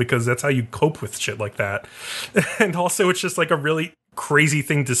people because that's how you cope with shit like that. And also, it's just like a really crazy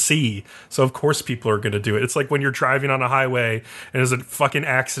thing to see. So, of course, people are going to do it. It's like when you're driving on a highway and there's a fucking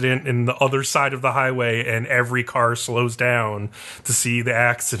accident in the other side of the highway and every car slows down to see the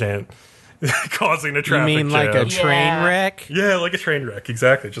accident causing a traffic jam. You mean like a train wreck? Yeah, like a train wreck.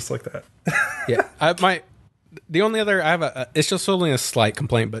 Exactly. Just like that. Yeah. The only other, it's just only a slight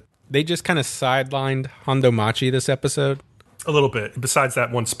complaint, but they just kind of sidelined Hondo Machi this episode. A little bit, besides that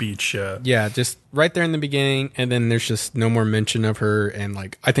one speech. Yeah, just right there in the beginning, and then there's just no more mention of her, and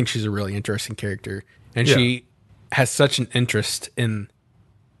like I think she's a really interesting character, and she has such an interest in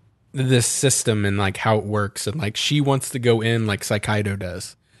this system and like how it works, and like she wants to go in like Sakaido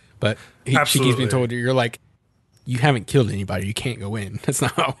does, but she keeps being told, you're like, you haven't killed anybody, you can't go in. That's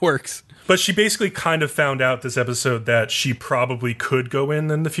not how it works. But she basically kind of found out this episode that she probably could go in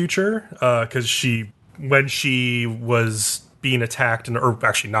the future, because when she was being attacked, or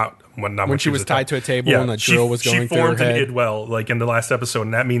actually not when she was tied to a table and a drill was going through her head. She formed an idwell, like in the last episode,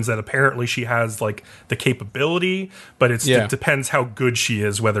 and that means that apparently she has like the capability, but it depends how good she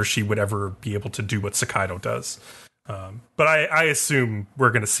is, whether she would ever be able to do what Sakaido does. But I assume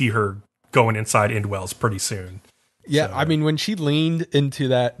we're going to see her going inside indwells pretty soon. Yeah, so. I mean, when she leaned into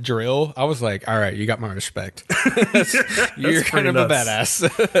that drill, I was like, all right, you got my respect. You're kind of nuts. A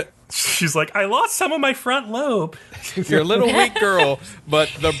badass. She's like, I lost some of my front lobe. You're a little weak, girl, but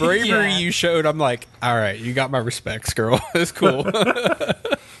the bravery you showed, I'm like, all right, you got my respects, girl. It's cool.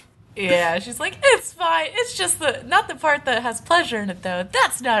 Yeah, she's like, it's fine. It's just not the part that has pleasure in it, though.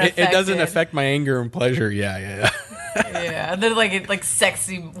 That's not affected. It doesn't affect my anger and pleasure. Yeah. Yeah, and then like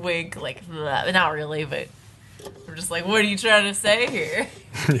sexy wink, like, not really, but I'm just like, what are you trying to say here?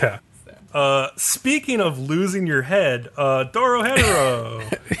 Yeah. Speaking of losing your head, Dorohedoro.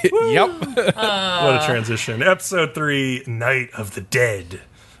 Yep. What a transition. Episode 3, Night of the Dead.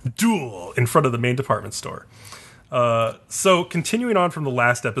 Duel in front of the main department store. So continuing on from the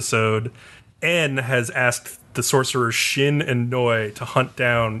last episode, N has asked the sorcerers Shin and Noi to hunt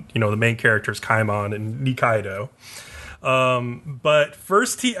down, the main characters Kaimon and Nikaido. But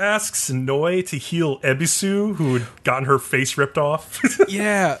first he asks Noi to heal Ebisu, who had gotten her face ripped off.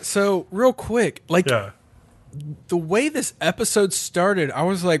 Yeah, so real quick, the way this episode started, I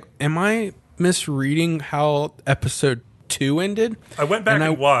was like, am I misreading how episode 2 ended? I went back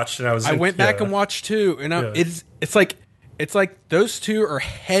and watched, and I went back and watched too, and it's like those two are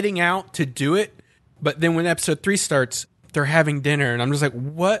heading out to do it, but then when episode 3 starts, they're having dinner, and I'm just like,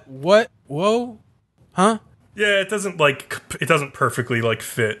 what, whoa, huh? Yeah, it doesn't perfectly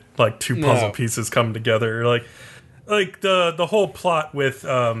fit two puzzle pieces come together. Like the whole plot with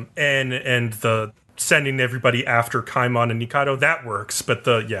N and the sending everybody after Kaimon and Nikaido, that works, but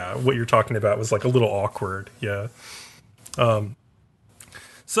what you're talking about was like a little awkward. Yeah.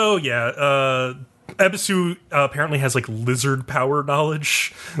 Ebisu apparently has like lizard power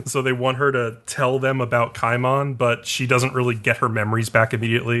knowledge, so they want her to tell them about Kaimon, but she doesn't really get her memories back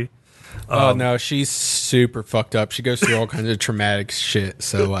immediately. Oh no, she's super fucked up. She goes through all kinds of traumatic shit.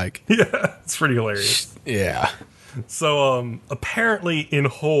 So like, yeah, it's pretty hilarious. Yeah. So apparently in the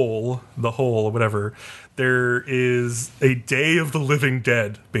Hole or whatever, there is a Day of the Living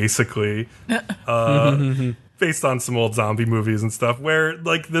Dead, basically. Based on some old zombie movies and stuff, where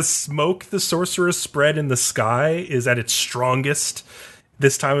like the smoke the sorceress spread in the sky is at its strongest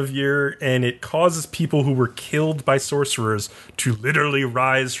this time of year, and it causes people who were killed by sorcerers to literally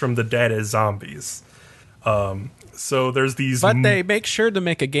rise from the dead as zombies. So there's these... But they make sure to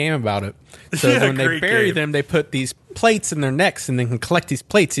make a game about it. So when they bury them, they put these plates in their necks, and they can collect these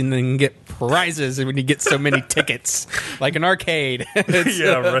plates, and then get prizes when you get so many tickets. Like an arcade.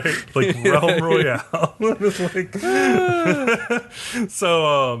 Yeah, right. Like Realm Royale.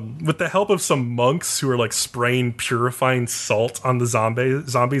 So with the help of some monks who are like spraying purifying salt on the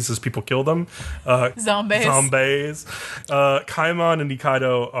zombies as people kill them. Zombies. Kaimon and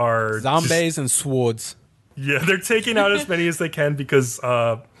Nikaido are... Zombies and swords. Yeah, they're taking out as many as they can because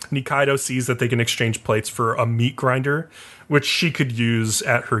Nikaido sees that they can exchange plates for a meat grinder, which she could use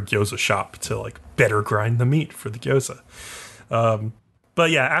at her gyoza shop to like better grind the meat for the gyoza.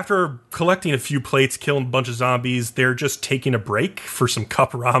 But yeah, after collecting a few plates, killing a bunch of zombies, they're just taking a break for some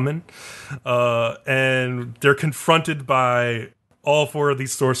cup ramen. And they're confronted by all 4 of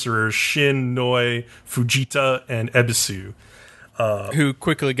these sorcerers, Shin, Noi, Fujita, and Ebisu. Who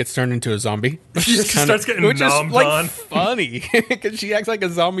quickly gets turned into a zombie. She starts getting nommed on. Funny, because she acts like a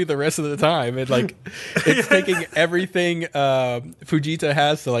zombie the rest of the time. And like, it's taking everything Fujita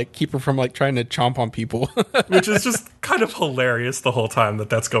has to like keep her from like trying to chomp on people. Which is just kind of hilarious the whole time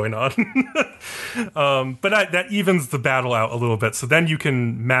that's going on. But that evens the battle out a little bit. So then you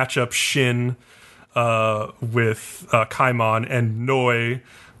can match up Shin with Kaimon and Noi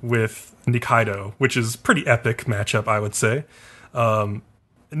with Nikaido, which is pretty epic matchup, I would say.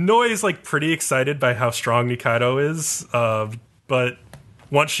 Noi is like pretty excited by how strong Nikaido is, but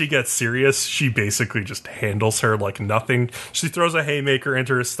once she gets serious, she basically just handles her like nothing. She throws a haymaker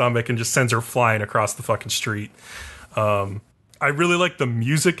into her stomach and just sends her flying across the fucking street. I really like the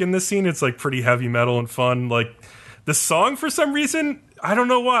music in this scene. It's like pretty heavy metal and fun. Like the song, for some reason, I don't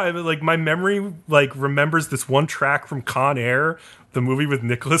know why, but like my memory like remembers this one track from Con Air, the movie with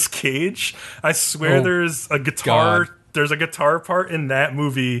Nicolas Cage. I swear there's a guitar. God. There's a guitar part in that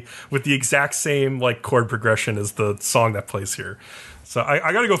movie with the exact same like chord progression as the song that plays here. So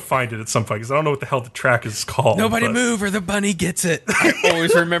I gotta go find it at some point because I don't know what the hell the track is called. Nobody move or the bunny gets it. I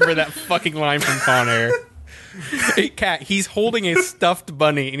always remember that fucking line from Con Air. He's holding a stuffed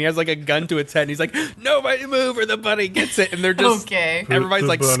bunny and he has like a gun to its head and he's like, nobody move or the bunny gets it. And they're just okay. Everybody's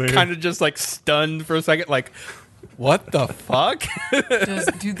like kind of just like stunned for a second, like, what the fuck?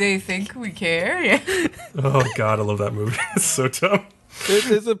 Do they think we care? Yeah. Oh god, I love that movie. It's so dumb.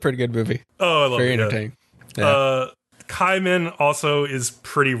 It's a pretty good movie. Oh, I love it. Very entertaining. Yeah. Kaimon also is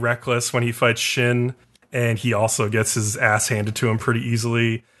pretty reckless when he fights Shin, and he also gets his ass handed to him pretty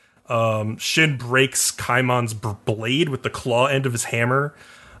easily. Shin breaks Kaimon's blade with the claw end of his hammer,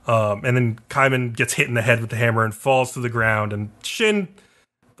 and then Kaimon gets hit in the head with the hammer and falls to the ground, and Shin...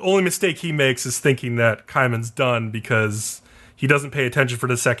 The only mistake he makes is thinking that Kaimon's done because he doesn't pay attention for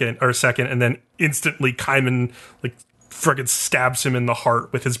the second, and then instantly Kaimon like friggin' stabs him in the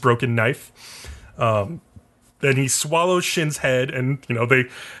heart with his broken knife. Then he swallows Shin's head, and they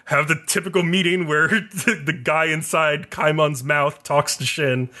have the typical meeting where the guy inside Kaimon's mouth talks to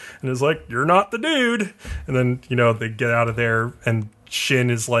Shin and is like, "You're not the dude." And then they get out of there, and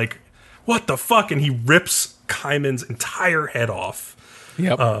Shin is like, "What the fuck?" And he rips Kaimon's entire head off.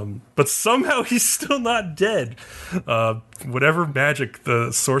 Yep. But somehow he's still not dead. Whatever magic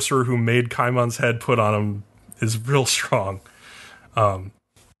the sorcerer who made Kaimon's head put on him is real strong.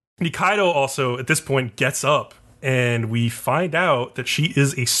 Nikaido also, at this point, gets up, and we find out that she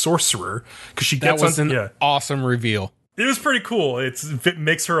is a sorcerer because she gets an awesome reveal. It was pretty cool. It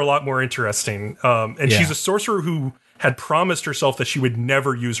makes her a lot more interesting. And she's a sorcerer who had promised herself that she would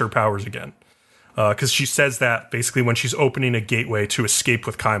never use her powers again. Because she says that basically when she's opening a gateway to escape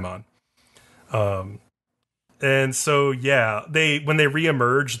with Kaimon. And so, yeah, when they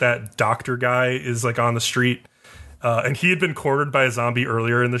reemerge, that doctor guy is like on the street. And he had been cornered by a zombie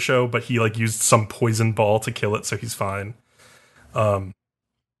earlier in the show, but he like used some poison ball to kill it, so he's fine.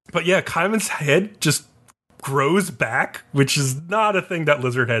 But yeah, Kaimon's head just grows back, which is not a thing that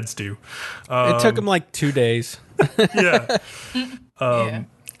lizard heads do. It took him like 2 days. Yeah.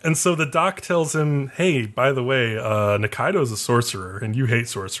 And so the doc tells him, hey, by the way, Nikaido's a sorcerer, and you hate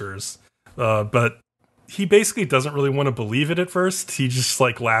sorcerers. But he basically doesn't really want to believe it at first. He just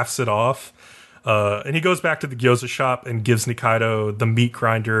like laughs it off. And he goes back to the gyoza shop and gives Nikaido the meat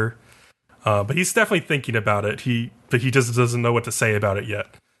grinder. But he's definitely thinking about it. But he just doesn't know what to say about it yet.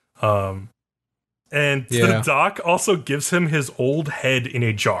 And the doc also gives him his old head in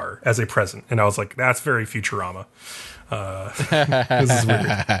a jar as a present. And I was like, that's very Futurama. This is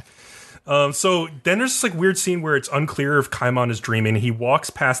weird. So then there's this like weird scene where it's unclear if Kaimon is dreaming. He walks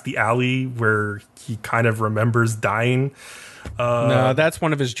past the alley where he kind of remembers dying. No, that's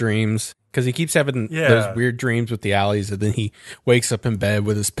one of his dreams. Because he keeps having those weird dreams with the alleys, and then he wakes up in bed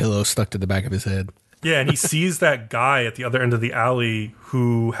with his pillow stuck to the back of his head. Yeah, and he sees that guy at the other end of the alley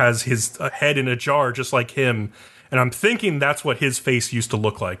who has his head in a jar just like him. And I'm thinking that's what his face used to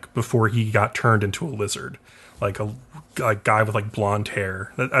look like before he got turned into a lizard. Like a guy with like blonde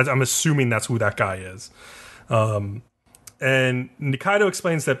hair. I'm assuming that's who that guy is. And Nikaido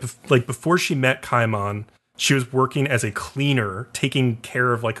explains that before she met Kaimon, she was working as a cleaner, taking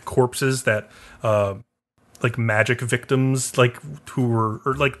care of like corpses that like magic victims like who were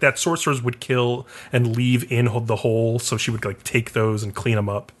or like that sorcerers would kill and leave in the hole. So she would like take those and clean them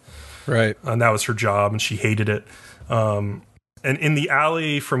up. Right. And that was her job, and she hated it. And in the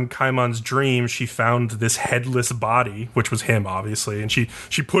alley from Kaimon's dream, she found this headless body, which was him, obviously. And she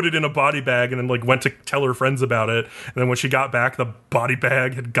put it in a body bag and then like went to tell her friends about it. And then when she got back, the body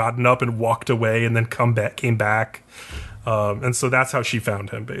bag had gotten up and walked away and then came back. And so that's how she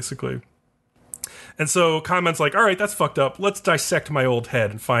found him, basically. And so Kaimon's like, all right, that's fucked up. Let's dissect my old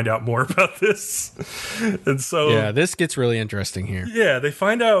head and find out more about this. And so... yeah, this gets really interesting here. Yeah, they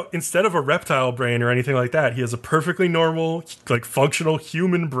find out instead of a reptile brain or anything like that, he has a perfectly normal, like functional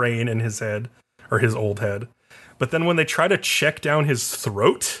human brain in his head, or his old head. But then when they try to check down his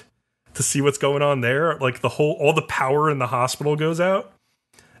throat to see what's going on there, like all the power in the hospital goes out.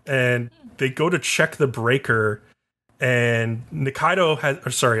 And they go to check the breaker, and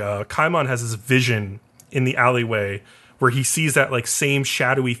Kaimon has this vision in the alleyway where he sees that like same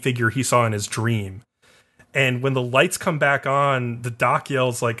shadowy figure he saw in his dream. And when the lights come back on, the doc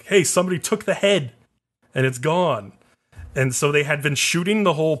yells like, hey, somebody took the head and it's gone. And so they had been shooting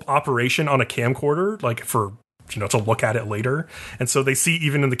the whole operation on a camcorder, like for, to look at it later. And so they see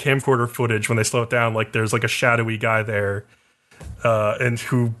even in the camcorder footage when they slow it down, like there's like a shadowy guy there. And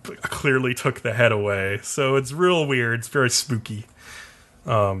who clearly took the head away. So it's real weird. It's very spooky.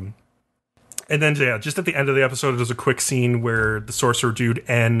 And then, just at the end of the episode, there's a quick scene where the sorcerer dude,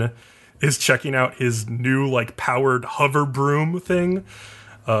 N, is checking out his new, like, powered hover broom thing.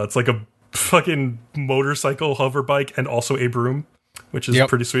 It's like a fucking motorcycle hover bike and also a broom, which is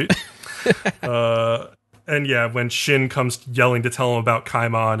pretty sweet. And yeah, when Shin comes yelling to tell him about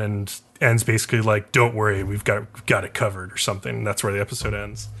Kaimon, and N's basically like, don't worry, we've got it covered or something. And that's where the episode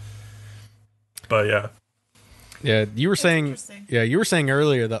ends. But yeah. Yeah, you were saying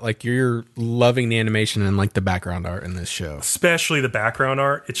earlier that like you're loving the animation and like the background art in this show. Especially the background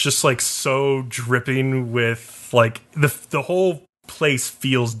art. It's just like so dripping with like the whole place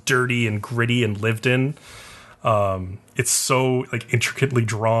feels dirty and gritty and lived in. It's so like intricately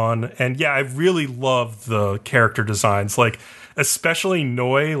drawn, and yeah, I really love the character designs, like especially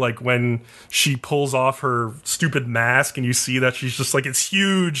Noi, like when she pulls off her stupid mask and you see that she's just like it's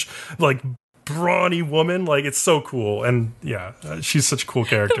huge, like brawny woman, like it's so cool. And yeah, she's such a cool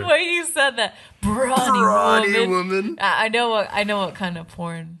character. The way you said that, brawny woman. I know what kind of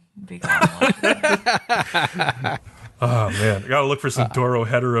porn Bcom. Oh man, I gotta look for some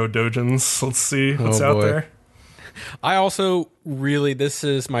Dorohedoro dojins. Let's see what's out there. I also this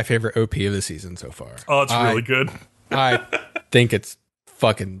is my favorite OP of the season so far. Oh, it's really good. I think it's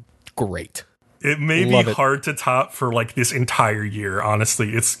fucking great. It may be hard to top for like this entire year.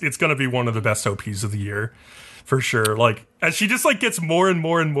 Honestly, it's going to be one of the best OPs of the year. For sure. Like, as she just, like, gets more and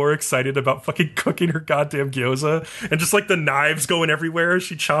more and more excited about fucking cooking her goddamn gyoza, and just, like, the knives going everywhere as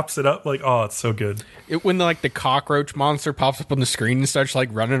she chops it up. Like, oh, it's so good. When, like, the cockroach monster pops up on the screen and starts, like,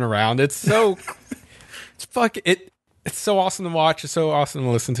 running around. It's so... It's so awesome to watch. It's so awesome to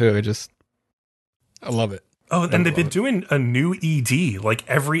listen to. I love it. Oh, and they've been doing a new ED, like,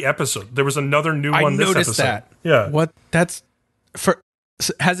 every episode. There was another new one this episode. I noticed that. Yeah. What? That's...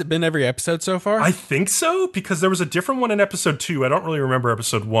 Has it been every episode so far? I think so, because there was a different one in episode 2. I don't really remember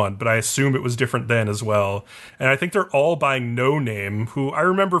episode 1, but I assume it was different then as well. And I think they're all by No Name, who I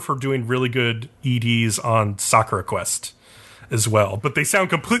remember for doing really good EDs on Sakura Quest as well. But they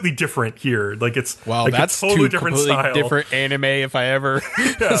sound completely different here. Like, it's like that's a totally different style. Different anime if I ever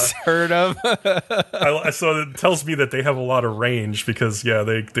heard of. So it tells me that they have a lot of range because,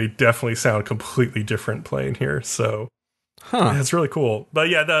 they definitely sound completely different playing here. So... Yeah, it's really cool. But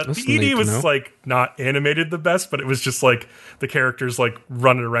yeah, the ED was like not animated the best, but it was just like the characters like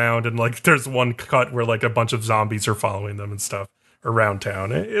running around, and like there's one cut where like a bunch of zombies are following them and stuff around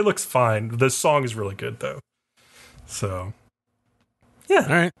town. It looks fine. The song is really good though. So yeah, all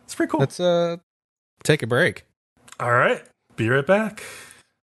right, it's pretty cool. Let's take a break. All right, be right back.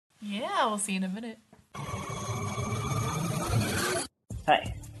 Yeah, we'll see you in a minute.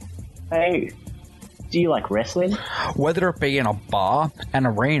 Hey. Do you like wrestling? Whether it be in a bar, an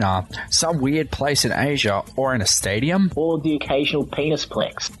arena, some weird place in Asia, or in a stadium? Or the occasional penis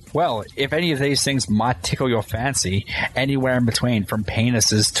plex? Well, if any of these things might tickle your fancy, anywhere in between, from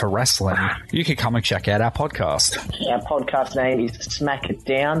penises to wrestling, you can come and check out our podcast. Our podcast name is Smack It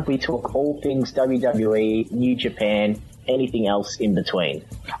Down. We talk all things WWE, New Japan, anything else in between.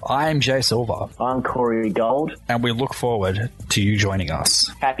 I'm Jay Silver. I'm Corey Gold. And we look forward to you joining us.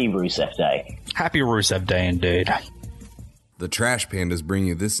 Happy Rusev Day. Happy Rusev Day indeed. The Trash Pandas bring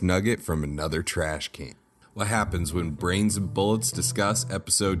you this nugget from another trash can. What happens when Brains and Bullets discuss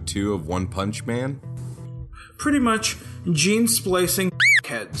episode 2 of One Punch Man? Pretty much gene splicing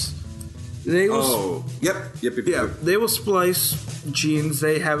heads. They will Yep. Yeah, they will splice genes.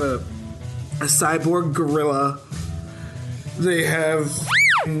 They have a cyborg gorilla. They have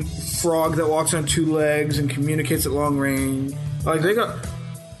a frog that walks on 2 legs and communicates at long range. Like they got,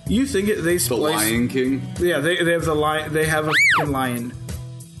 you think they splice the Lion King? Yeah, they have the lion. They have a f***ing lion,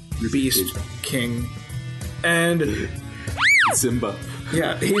 Beast King, and Simba.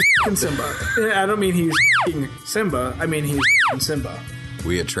 Yeah, he's f***ing Simba. I don't mean he's f***ing Simba. I mean he's f***ing Simba.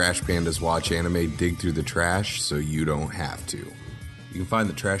 We at Trash Pandas Watch Anime dig through the trash so you don't have to. You can find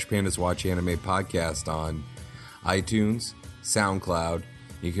the Trash Pandas Watch Anime podcast on iTunes, SoundCloud.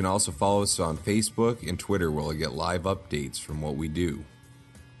 You can also follow us on Facebook and Twitter where you'll get live updates from what we do.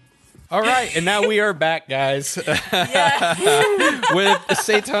 All right, and now we are back, guys. With the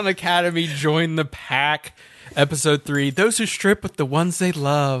Seton Academy Join the Pack, episode 3. Those who strip with the ones they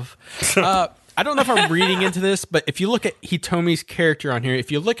love. I don't know if I'm reading into this, but if you look at Hitomi's character on here,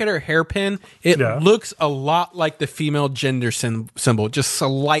 if you look at her hairpin, it looks a lot like the female gender symbol, just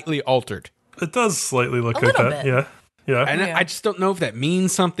slightly altered. It does slightly look like that, yeah. Yeah. And I just don't know if that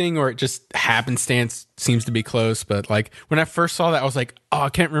means something or it just happenstance seems to be close. But like when I first saw that, I was like, oh, I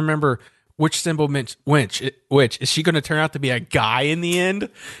can't remember which symbol meant which. Is she going to turn out to be a guy in the end?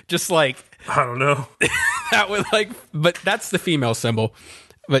 Just like, I don't know. That would like, but that's the female symbol.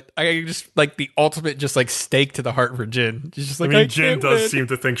 But I just like the ultimate, just like stake to the heart for Jin. Just like, I mean, Jin does seem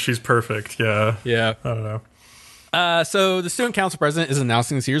to think she's perfect. Yeah. Yeah. I don't know. So the student council president is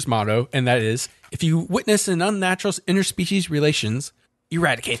announcing this year's motto, and that is, if you witness an unnatural interspecies relations,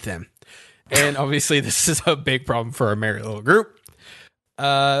 eradicate them. And obviously this is a big problem for our merry little group.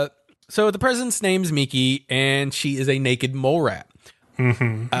 So the president's name's Miki, and she is a naked mole rat.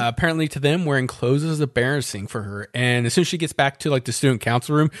 Mm-hmm. Apparently to them, wearing clothes is embarrassing for her. And as soon as she gets back to like the student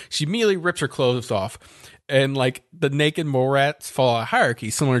council room, she immediately rips her clothes off. And like the naked mole rats follow a hierarchy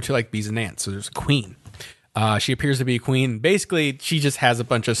similar to like bees and ants. So there's a queen. She appears to be a queen. Basically, she just has a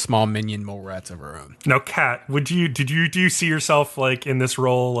bunch of small minion mole rats of her own. Now, Kat, do you see yourself like in this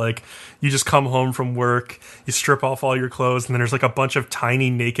role? Like you just come home from work, you strip off all your clothes, and then there's like a bunch of tiny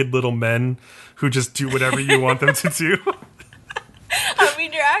naked little men who just do whatever you want them to do. I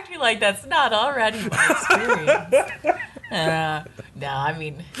mean, you're acting like that's not already my experience. No, I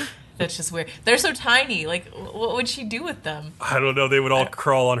mean, that's just weird. They're so tiny. Like, what would she do with them? I don't know. They would all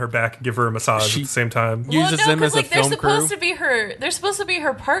crawl on her back and give her a massage at the same time. Uses them as a film they're supposed to be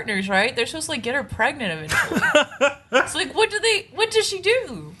her partners, right? They're supposed to like get her pregnant eventually. It's like, what does she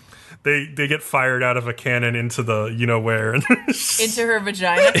do? they get fired out of a cannon into the where. Into her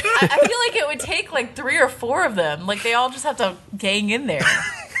vagina. I feel like it would take like 3 or 4 of them. Like they all just have to gang in there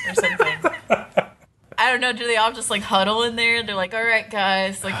or something. I don't know. Do they all just like huddle in there? They're like, all right,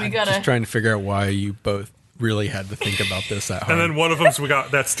 guys, like we gotta. Just trying to figure out why you both really had to think about this at home. And then one of them's we got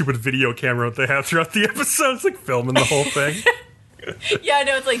that stupid video camera that they have throughout the episode. It's like filming the whole thing. Yeah, I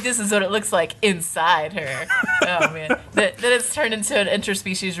know. It's like, this is what it looks like inside her. Oh, man. Then it's turned into an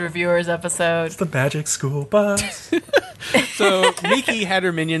Interspecies Reviewers episode. It's the magic school bus. So Miki had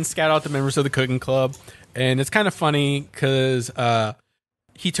her minions scout out the members of the cooking club. And it's kind of funny because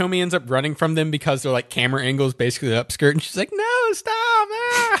Hitomi ends up running from them because they're like camera angles, basically the upskirt. And she's like, no, stop.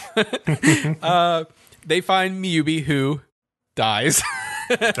 They find Miyubi, who dies.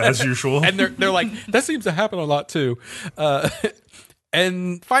 As usual. And they're like, that seems to happen a lot too.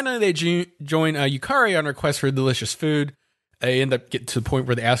 And finally they join Yukari on her quest for delicious food. They end up getting to the point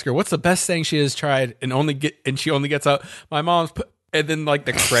where they ask her, what's the best thing she has tried? And she only gets out, my mom's and then like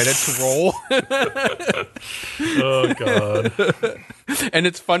the credits roll. Oh God. And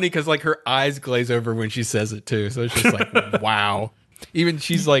it's funny because like her eyes glaze over when she says it too. So it's just like, wow. Even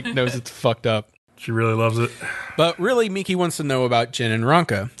she's like knows it's fucked up. She really loves it. But really, Miki wants to know about Jin and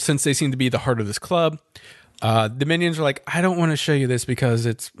Ranka, since they seem to be the heart of this club. The minions are like, I don't want to show you this because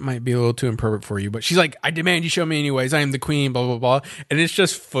it might be a little too inappropriate for you. But she's like, I demand you show me anyways. I am the queen, blah, blah, blah. And it's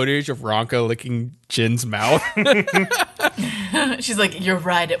just footage of Ranka licking Jin's mouth. She's like, you're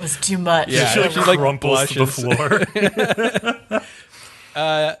right, it was too much. Yeah, she like crumples to the floor.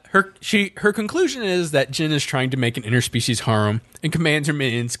 Her conclusion is that Jin is trying to make an interspecies harem and commands her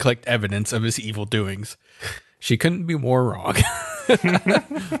minions to collect evidence of his evil doings. She couldn't be more wrong.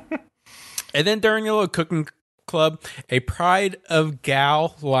 And then during a little cooking club, a pride of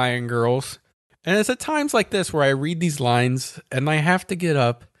gal lion girls. And it's at times like this where I read these lines and I have to get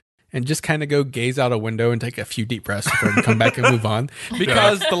up and just kind of go gaze out a window and take a few deep breaths before I can come back and move on.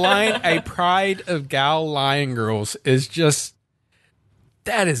 Because the line, a pride of gal lion girls, is just,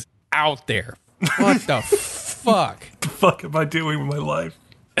 that is out there. What the fuck? The fuck am I doing with my life?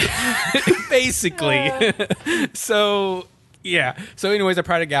 Basically. So, yeah. So anyways, a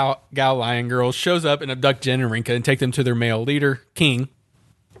pride of gal lion girls shows up and abduct Jin and Rinka and take them to their male leader, King.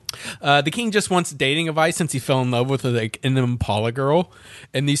 The king just wants dating advice since he fell in love with like an Impala girl,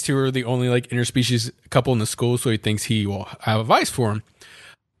 and these two are the only like interspecies couple in the school, so he thinks he will have advice for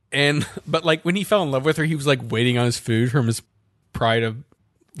him. But like when he fell in love with her, he was like waiting on his food from his pride of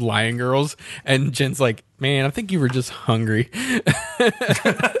lion girls, and Jin's like, man, I think you were just hungry.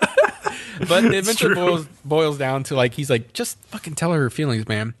 But it eventually boils down to like, he's like, just fucking tell her feelings,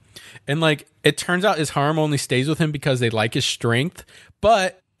 man. And like, it turns out his harem only stays with him because they like his strength,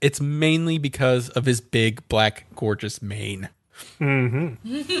 but it's mainly because of his big, black, gorgeous mane. Mm-hmm.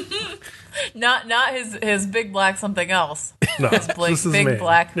 not his big black something else. No, his big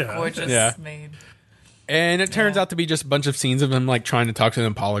black, gorgeous mane. And it turns out to be just a bunch of scenes of him like trying to talk to the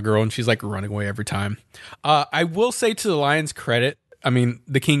Impala girl, and she's like running away every time. I will say to the lion's credit,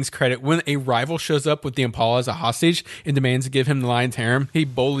 the king's credit, when a rival shows up with the Impala as a hostage and demands to give him the lion's harem, he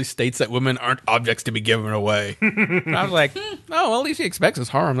boldly states that women aren't objects to be given away. And I was like, oh, well, at least he expects his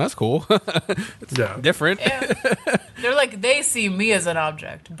harem. That's cool. It's different. Yeah. They're like, they see me as an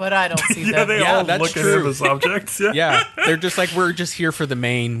object, but I don't see them. They all look at him as objects. Yeah. They're just like, we're just here for the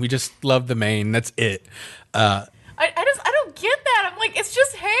mane. We just love the mane. That's it. I don't get that. I'm like, it's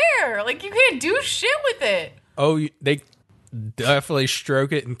just hair. Like, you can't do shit with it. Oh, they definitely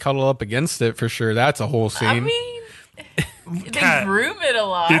stroke it and cuddle up against it for sure. That's a whole scene. I mean, they groom it a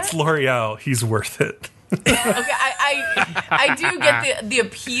lot. It's L'Oreal. He's worth it. Okay, I do get the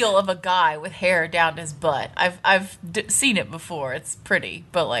appeal of a guy with hair down his butt. I've seen it before. It's pretty,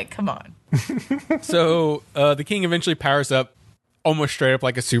 but like, come on. So the king eventually powers up almost straight up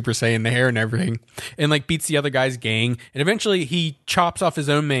like a Super Saiyan, the hair and everything, and like beats the other guy's gang. And eventually he chops off his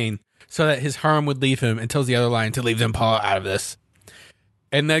own mane so that his harem would leave him and tells the other lion to leave the Impala out of this.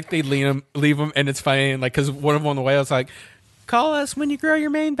 And like they leave him, and it's funny, and like because one of them on the way, I was like, "Call us when you grow your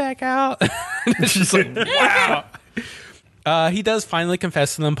mane back out." And it's just like, wow. He does finally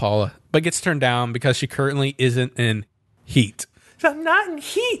confess to the Impala, but gets turned down because she currently isn't in heat. I'm not in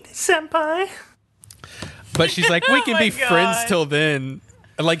heat, senpai. But she's like, we can be God. friends till then.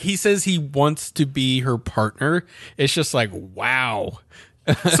 Like he says he wants to be her partner. It's just like, wow.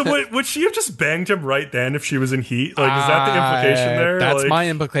 So would she have just banged him right then if she was in heat? Like, is that the implication there? That's like, my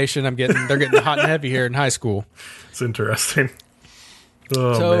implication. They're getting hot and heavy here in high school. It's interesting.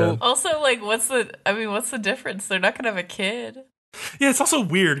 Oh, So- man. Also, like, what's the difference? They're not gonna have a kid. Yeah, it's also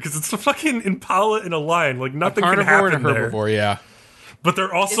weird because it's a fucking Impala and a lion. Like, A nothing can carnivore happen and a there. herbivore, yeah. But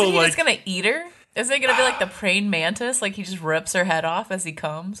they're also Isn't he like just gonna eat her? Isn't it gonna be like the praying mantis? Like he just rips her head off as he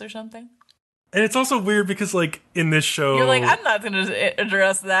comes or something? and it's also weird because like in this show You're like, I'm not gonna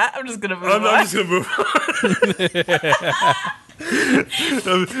address that. I'm just gonna move on. I'm just gonna move on.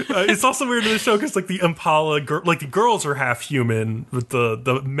 It's also weird in the show because like the Impala like the girls are half human but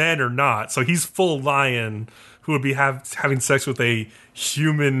the men are not, so he's full lion who would be having sex with a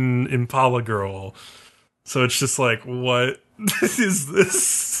human Impala girl. So it's just like, what is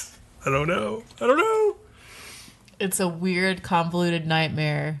this? I don't know. It's a weird, convoluted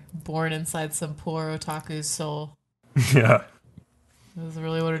nightmare born inside some poor otaku's soul. Yeah. That's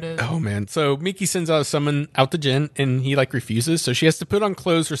really what it is. Oh man! So Miki sends out a summon out to Jin, and he like refuses. So she has to put on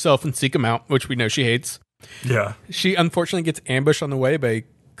clothes herself and seek him out, which we know she hates. Yeah. She unfortunately gets ambushed on the way by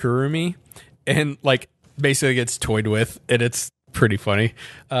Kurumi, and like basically gets toyed with, and it's pretty funny.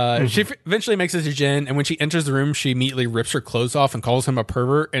 She eventually makes it to Jin, and when she enters the room, she immediately rips her clothes off and calls him a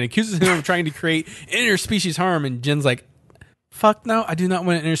pervert and accuses him of trying to create interspecies harm. And Jin's like, fuck no, I do not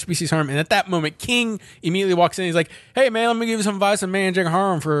want interspecies harm. And at that moment, King immediately walks in. He's like, hey man, let me give you some advice on managing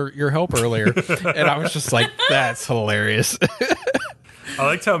harm for your help earlier. And I was just like, that's hilarious. I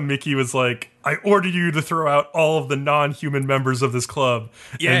liked how Mickey was like, I order you to throw out all of the non-human members of this club.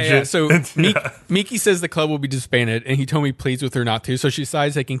 Yeah. So Miki says the club will be disbanded, and he told me pleads with her not to. So she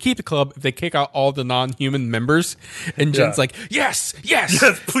decides they can keep the club if they kick out all the non-human members. And Jin's like, yes,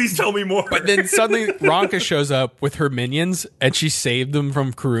 please tell me more. But then suddenly Ranka shows up with her minions, and she saved them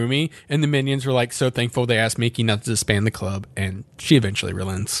from Kurumi. And the minions were like so thankful they asked Miki not to disband the club, and she eventually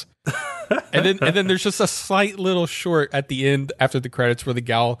relents. and then there's just a slight little short at the end after the credits where the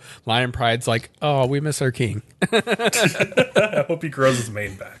gal Lion Pride's like, oh, we miss our king. I hope he grows his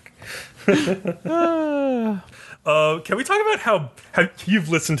mane back. Can we talk about how you've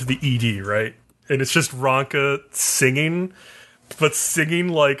listened to the ED, right? And it's just Ranka singing, but singing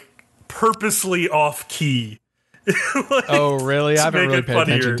like purposely off key. Like, oh really? I haven't really paid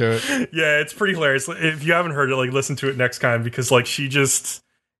attention to it. Yeah, it's pretty hilarious. If you haven't heard it, like listen to it next time because like she just.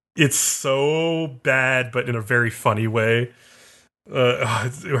 It's so bad, but in a very funny way.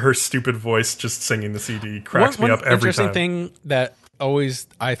 Her stupid voice just singing the CD cracks me up every time. One interesting thing that always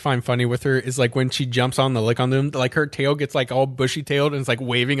I find funny with her is like when she jumps on the lick on them, like her tail gets like all bushy tailed and it's like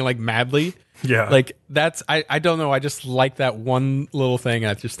waving like madly. Yeah. Like that's, I don't know. I just like that one little thing.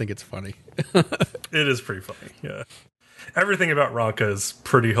 I just think it's funny. It is pretty funny. Yeah. Everything about Ranka is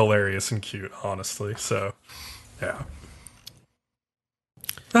pretty hilarious and cute, honestly. So, yeah.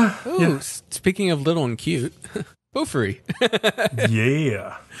 Ooh, speaking of little and cute, BOFURI.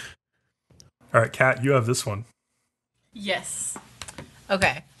 Yeah. All right, Kat, you have this one. Yes.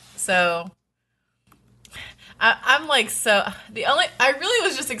 Okay. So I'm like I really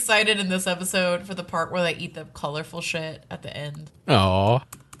was just excited in this episode for the part where they eat the colorful shit at the end. Aww.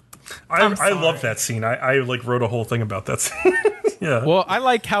 I love that scene. I like wrote a whole thing about that scene. Yeah. Well, I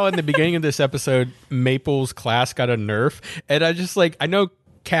like how in the beginning of this episode, Maple's class got a nerf, and I just like I know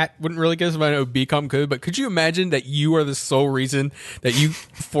Kat wouldn't really guess if I know BCom could, but could you imagine that you are the sole reason that you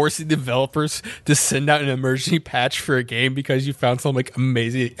forced the developers to send out an emergency patch for a game because you found some like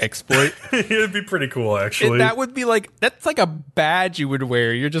amazing exploit? It'd be pretty cool, actually. And that would be like, that's like a badge you would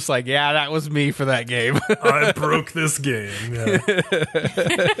wear. You're just like, yeah, that was me for that game. I broke this game. Yeah.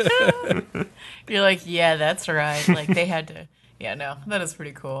 You're like, yeah, that's right. Like they had to. Yeah, no, that is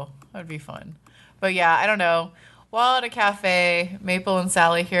pretty cool. That'd be fun. But yeah, I don't know. While at a cafe, Maple and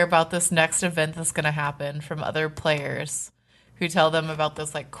Sally hear about this next event that's going to happen from other players who tell them about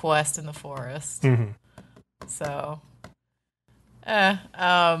this like quest in the forest. Mm-hmm. So, yeah,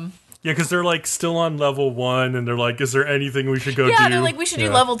 because they're like still on level 1, and they're like, "Is there anything we should go do?" Yeah, they're like, "We should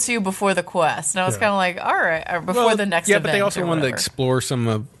do level 2 before the quest." And I was kind of like, "All right," or before the next. Yeah, event but they also wanted to explore some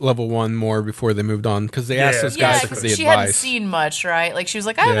of level 1 more before they moved on because they asked those guys for the advice. She hadn't seen much, right? Like she was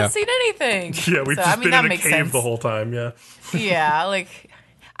like, "I haven't seen anything." Yeah, we've just been in a cave the whole time. Yeah. Yeah, like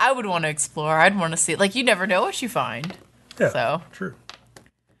I would want to explore. I'd want to see. Like you never know what you find. Yeah. So true.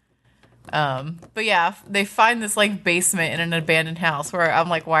 But yeah, they find this like basement in an abandoned house where I'm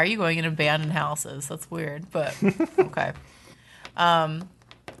like, why are you going in abandoned houses? That's weird, but okay. And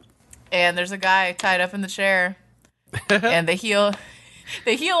there's a guy tied up in the chair, and they heal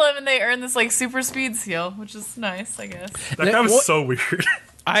him, and they earn this like super speed seal, which is nice, I guess. That guy was so weird.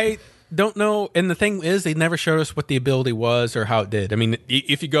 I don't know, and the thing is, they never showed us what the ability was or how it did. I mean,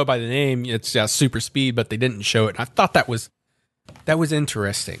 if you go by the name, it's just super speed, but they didn't show it. And I thought that was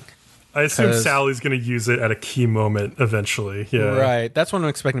interesting. I assume Sally's going to use it at a key moment eventually. Yeah. Right. That's what I'm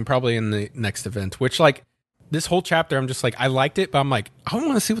expecting probably in the next event, which, like, this whole chapter, I'm just like, I liked it, but I'm like, I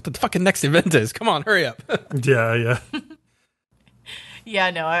want to see what the fucking next event is. Come on, hurry up. Yeah.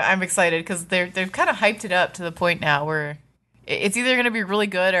 Yeah, no, I'm excited because they've kind of hyped it up to the point now where it's either going to be really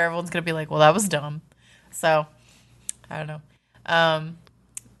good or everyone's going to be like, well, that was dumb. So, I don't know.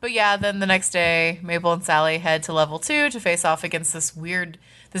 But yeah, then the next day, Maple and Sally head to level 2 to face off against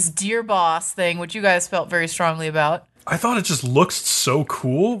this deer boss thing, which you guys felt very strongly about. I thought it just looked so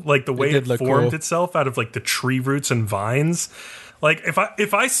cool, like the way it formed itself out of like the tree roots and vines. Like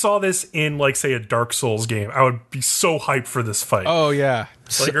if I saw this in like say a Dark Souls game, I would be so hyped for this fight. Oh yeah,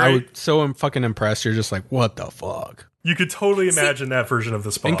 Like, I would so fucking impressed. You're just like, what the fuck? You could totally imagine that version of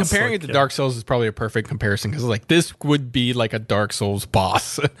this boss. And comparing it to Dark Souls is probably a perfect comparison because like this would be like a Dark Souls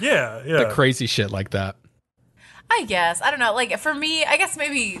boss. Yeah. The crazy shit like that. I guess. I don't know. Like for me, I guess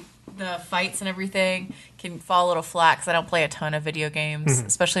maybe the fights and everything can fall a little flat because I don't play a ton of video games,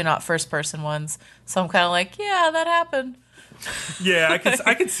 especially not first-person ones. So I'm kind of like, yeah, that happened. Yeah,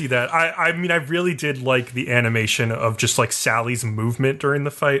 I can see that. I mean, I really did like the animation of just like Sally's movement during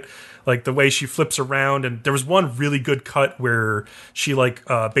the fight, like the way she flips around. And there was one really good cut where she like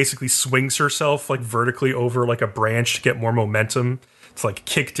basically swings herself like vertically over like a branch to get more momentum to like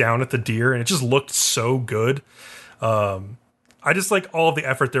kick down at the deer, and it just looked so good. I just like all the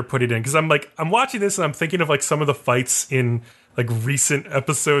effort they're putting in because I'm watching this and I'm thinking of like some of the fights in like recent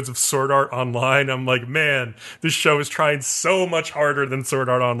episodes of Sword Art Online. I'm like, man, this show is trying so much harder than Sword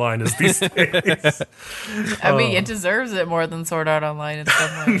Art Online is these days. I mean, it deserves it more than Sword Art Online in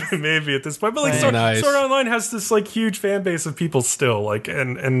some ways. Maybe at this point, but like Sword Art Online has this like huge fan base of people still, like,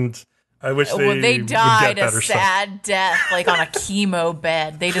 and I wish they they would died get a better sad stuff. death, like on a chemo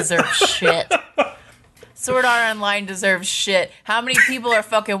bed. They deserve shit. Sword Art Online deserves shit. How many people are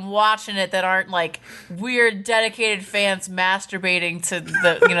fucking watching it that aren't like weird dedicated fans masturbating to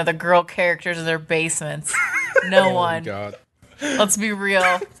the girl characters in their basements? No one. God. Let's be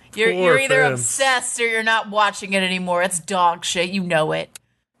real. You're either obsessed or you're not watching it anymore. It's dog shit. You know it.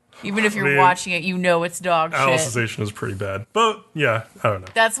 Even if you're watching it, you know it's dog shit. Alicization is pretty bad. But yeah, I don't know.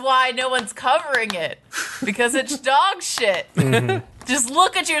 That's why no one's covering it. Because it's dog shit. Mm-hmm. Just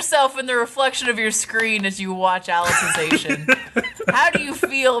look at yourself in the reflection of your screen as you watch Alicization. How do you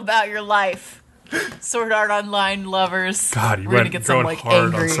feel about your life? Sword Art Online lovers. God, we're gonna get some like hard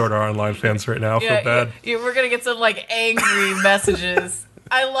angry on Sword Art Online fans right now. I feel bad. Yeah, we're gonna get some like angry messages.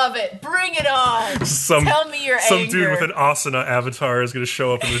 I love it. Bring it on. Tell me your anger. Some dude with an asana avatar is going to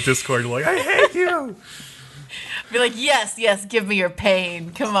show up in the Discord and like, I hate you. Be like, yes, give me your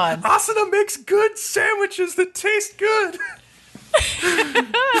pain. Come on. Asana makes good sandwiches that taste good.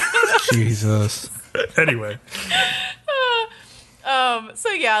 Jesus. Anyway. So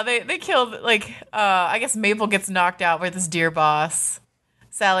yeah, they killed, like, I guess Maple gets knocked out by this deer boss.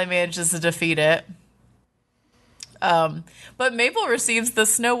 Sally manages to defeat it. But Maple receives the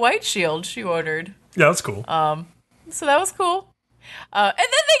Snow White shield she ordered. Yeah, that's cool. So that was cool. And then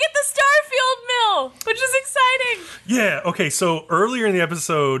they get the Starfield Mill, which is exciting. Yeah, okay, so earlier in the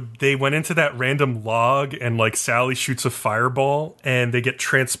episode, they went into that random log and, like, Sally shoots a fireball, and they get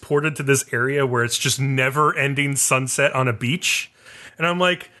transported to this area where it's just never-ending sunset on a beach. And I'm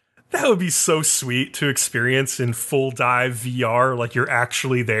like, that would be so sweet to experience in full dive VR. Like you're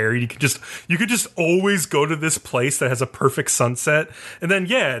actually there. You could just always go to this place that has a perfect sunset. And then,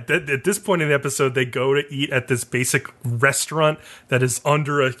 yeah, at this point in the episode, they go to eat at this basic restaurant that is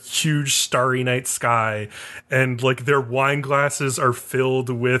under a huge starry night sky. And like their wine glasses are filled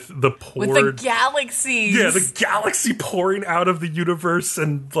with the galaxies. Yeah, the galaxy pouring out of the universe,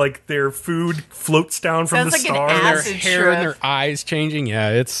 and like their food floats down from the stars. And their hair and their eyes changing.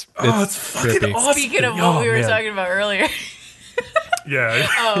 Yeah, it's fucking trippy. awesome. Speaking of what we were talking about earlier.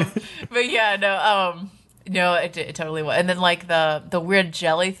 Yeah. But yeah, no, it totally was. And then like the weird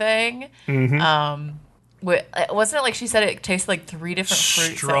jelly thing. Mm-hmm. Wasn't it like she said it tastes like 3 different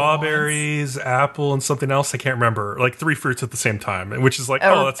fruits? Strawberries, apple, and something else. I can't remember. Like 3 fruits at the same time, which is like,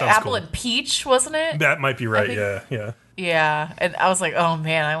 that sounds apple cool. And peach, wasn't it? That might be right. Yeah. Yeah, and I was like, oh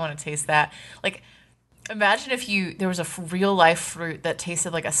man, I want to taste that. Like, imagine if there was a real life fruit that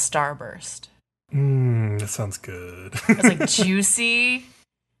tasted like a Starburst. That sounds good. It's like juicy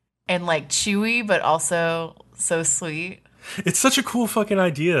and like chewy, but also so sweet. It's such a cool fucking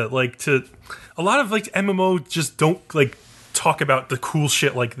idea. Like a lot of like MMO just don't like talk about the cool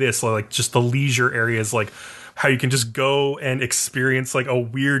shit like this, like just the leisure areas, like how you can just go and experience like a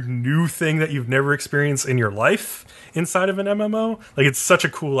weird new thing that you've never experienced in your life inside of an MMO. Like it's such a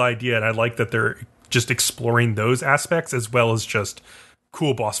cool idea, and I like that they're just exploring those aspects as well as just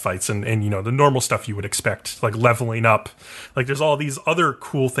cool boss fights and you know the normal stuff you would expect, like leveling up. Like there's all these other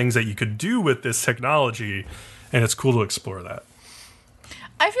cool things that you could do with this technology, and it's cool to explore that.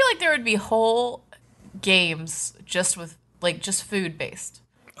 I feel like there would be whole games just with like just food based.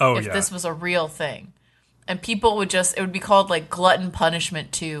 Oh, if this was a real thing. And people would it would be called like Glutton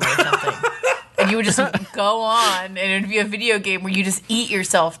Punishment 2 or something. And you would just go on, and it would be a video game where you just eat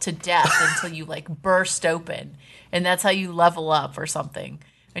yourself to death until you like burst open. And that's how you level up or something.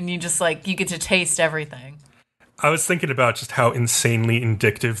 And you just like, you get to taste everything. I was thinking about just how insanely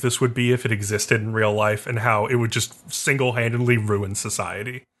indicative this would be if it existed in real life, and how it would just single-handedly ruin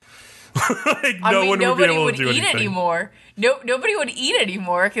society. Like, nobody would eat anymore. Nobody would eat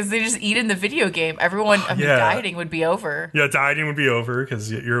anymore because they just eat in the video game. Everyone, dieting would be over. Yeah, dieting would be over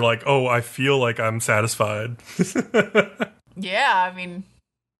because you're like, oh, I feel like I'm satisfied. Yeah, I mean,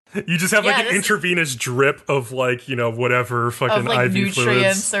 you just have like an intravenous drip of like, you know, whatever fucking of like IV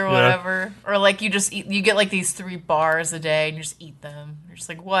nutrients fluids. or whatever, or like you just eat. You get like these 3 bars a day and you just eat them. You're just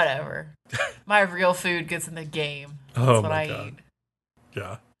like, whatever. My real food gets in the game. That's what I eat.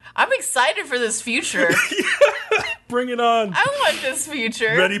 Yeah. I'm excited for this future. Bring it on. I want this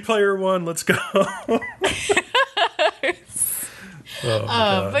future. Ready Player One, let's go.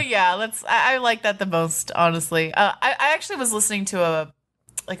 But yeah, I like that the most, honestly. I actually was listening to a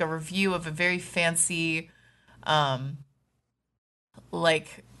review of a very fancy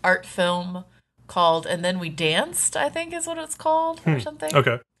like art film called And Then We Danced, I think is what it's called, or something.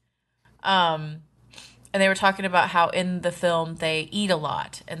 Okay. And they were talking about how in the film they eat a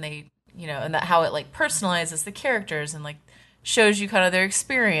lot, and they, you know, and that how it like personalizes the characters and like shows you kind of their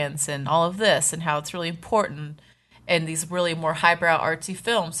experience and all of this, and how it's really important in these really more highbrow artsy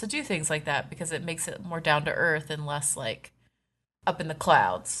films to do things like that because it makes it more down to earth and less like up in the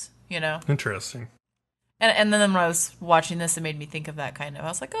clouds, you know? Interesting. And then when I was watching this, it made me think of that kind of. I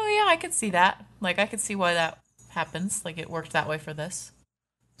was like, oh yeah, I could see that. Like I could see why that happens. Like it worked that way for this.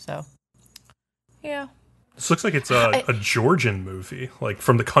 So, yeah. This looks like it's a Georgian movie, like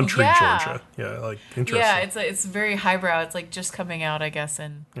from the country Georgia. Yeah, like interesting. Yeah, it's very highbrow. It's like just coming out, I guess,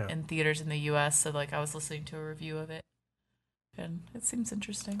 in theaters in the U.S. So like I was listening to a review of it, and it seems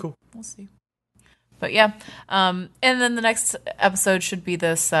interesting. Cool. We'll see. But yeah, and then the next episode should be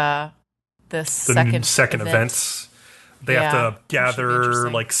this second events. They have to gather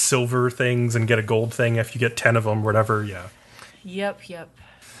like silver things and get a gold thing if you get 10 of them, whatever. Yeah. Yep.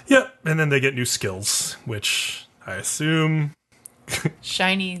 Yep, and then they get new skills, which I assume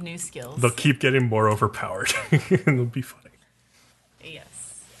shiny new skills. They'll keep getting more overpowered. It'll be funny.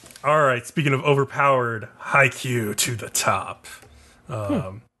 Yes. All right, speaking of overpowered, Haikyu to the top.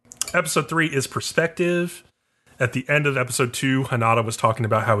 Episode 3 is perspective. At the end of episode 2, Hinata was talking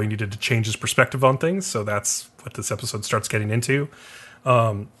about how he needed to change his perspective on things, so that's what this episode starts getting into.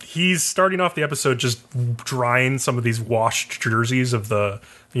 He's starting off the episode just drying some of these washed jerseys of the,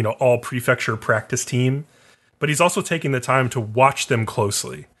 you know, all prefecture practice team, but he's also taking the time to watch them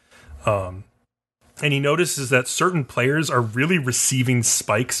closely. And he notices that certain players are really receiving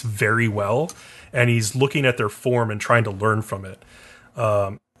spikes very well, and he's looking at their form and trying to learn from it.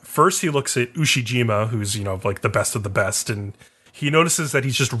 First, he looks at Ushijima, who's, you know, like the best of the best, and he notices that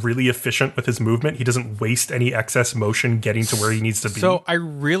he's just really efficient with his movement. He doesn't waste any excess motion getting to where he needs to be. So I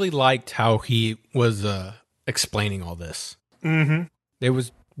really liked how he was explaining all this. Mm-hmm. It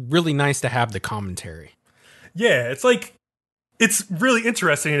was really nice to have the commentary. Yeah, it's like, it's really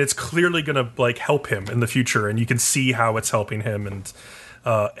interesting, and it's clearly going to like help him in the future, and you can see how it's helping him.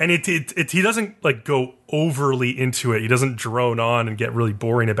 And he doesn't like go overly into it. He doesn't drone on and get really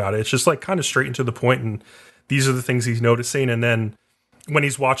boring about it. It's just like kind of straight and to the point, and these are the things he's noticing. And then when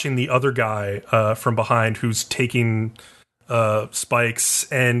he's watching the other guy from behind who's taking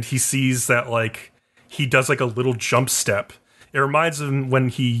spikes, and he sees that like he does like a little jump step. It reminds him when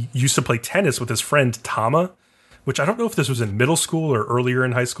he used to play tennis with his friend Tama, which I don't know if this was in middle school or earlier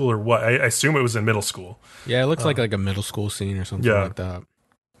in high school or what. I assume it was in middle school. Yeah, it looks like a middle school scene or something like that.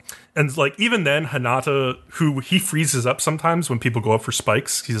 And like even then, Hinata, who he freezes up sometimes when people go up for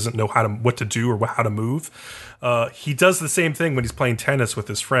spikes, he doesn't know what to do or how to move. He does the same thing when he's playing tennis with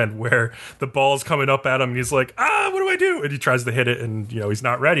his friend, where the ball's coming up at him and he's like, what do I do? And he tries to hit it, and you know he's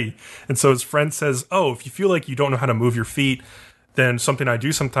not ready. And so his friend says, "Oh, if you feel like you don't know how to move your feet, then something I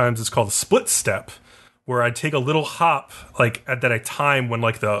do sometimes is called a split step, where I take a little hop like that I time when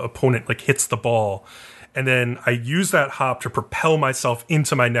like the opponent like hits the ball." And then I use that hop to propel myself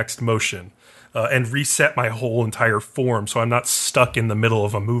into my next motion and reset my whole entire form, so I'm not stuck in the middle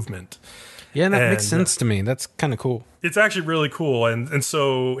of a movement. Yeah, that makes sense to me. That's kind of cool. It's actually really cool. And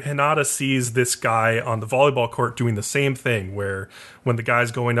so Hinata sees this guy on the volleyball court doing the same thing, where when the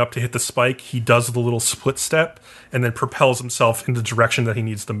guy's going up to hit the spike, he does the little split step and then propels himself in the direction that he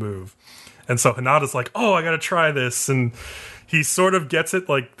needs to move. And so Hinata's like, oh, I gotta try this. And he sort of gets it,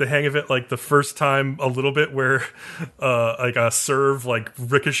 like, the hang of it, like, the first time a little bit where, like, a serve, like,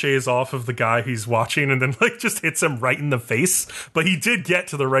 ricochets off of the guy he's watching and then, like, just hits him right in the face. But he did get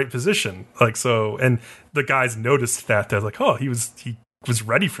to the right position. Like, so, and the guys noticed that. They're like, oh, he was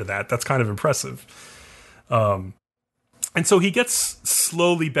ready for that. That's kind of impressive. And so he gets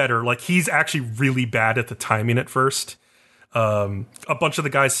slowly better. Like, he's actually really bad at the timing at first. A bunch of the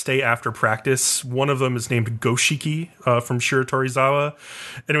guys stay after practice. One of them is named Goshiki from Shiratorizawa,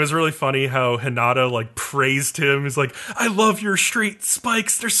 and it was really funny how Hinata like praised him. He's like, "I love your straight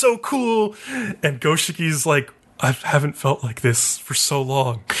spikes; they're so cool." And Goshiki's like, "I haven't felt like this for so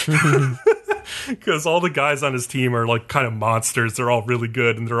long," because all the guys on his team are like kind of monsters. They're all really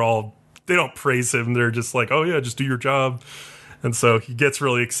good, and they don't praise him. They're just like, "Oh yeah, just do your job." And so he gets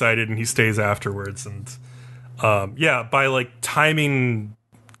really excited, and he stays afterwards. And by like timing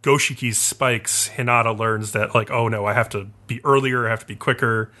Goshiki's spikes, Hinata learns that like, oh no, I have to be earlier, I have to be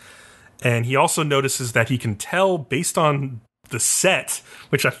quicker. And he also notices that he can tell based on the set,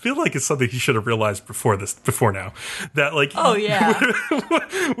 which I feel like is something he should have realized before now, that like, oh yeah,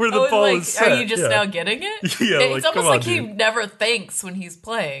 where the ball like, is set. Are you just now getting it? Yeah, it's almost like he never thinks when he's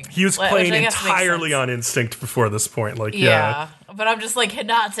playing. He was playing entirely on instinct before this point. Like, yeah. But I'm just like,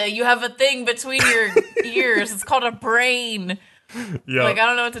 Hinata, you have a thing between your ears. It's called a brain. Yeah. Like, I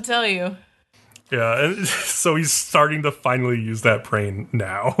don't know what to tell you. Yeah, and so he's starting to finally use that brain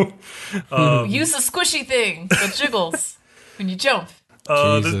now. Use the squishy thing that jiggles when you jump.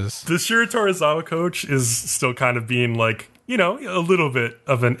 Jesus. The Shiratorizawa coach is still kind of being like, you know, a little bit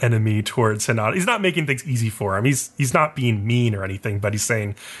of an enemy towards Hinata. He's not making things easy for him. He's not being mean or anything, but he's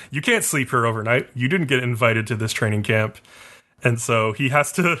saying, you can't sleep here overnight. You didn't get invited to this training camp. And so he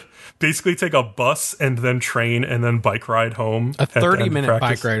has to basically take a bus and then train and then bike ride home. A 30-minute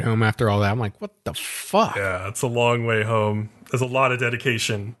bike ride home after all that. I'm like, what the fuck? Yeah, it's a long way home. There's a lot of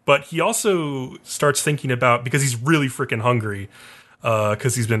dedication. But he also starts thinking about, because he's really freaking hungry,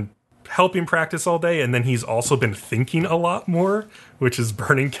 because he's been helping practice all day, and then he's also been thinking a lot more, which is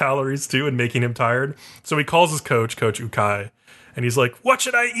burning calories too and making him tired. So he calls his coach, Coach Ukai, and he's like, what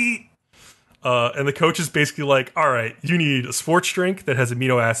should I eat? And the coach is basically like, all right, you need a sports drink that has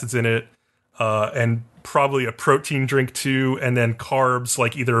amino acids in it, and probably a protein drink too, and then carbs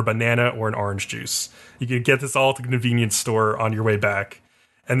like either a banana or an orange juice. You can get this all at the convenience store on your way back.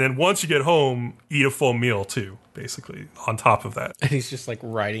 And then once you get home, eat a full meal too, basically, on top of that. And he's just like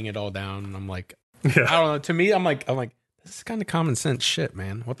writing it all down, and I'm like, yeah. I don't know. To me, I'm like, this is kind of common sense shit,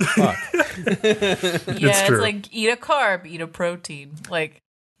 man. What the fuck? It's like, eat a carb, eat a protein. Like,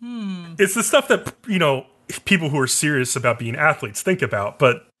 It's the stuff that, you know, people who are serious about being athletes think about,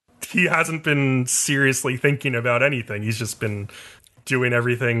 but he hasn't been seriously thinking about anything. He's just been doing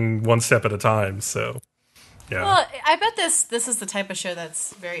everything one step at a time, so, yeah. Well, I bet this is the type of show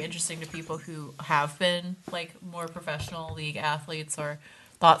that's very interesting to people who have been, like, more professional league athletes or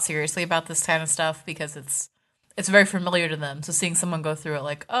thought seriously about this kind of stuff, because it's very familiar to them. So seeing someone go through it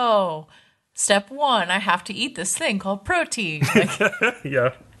like, oh, step 1, I have to eat this thing called protein. Like,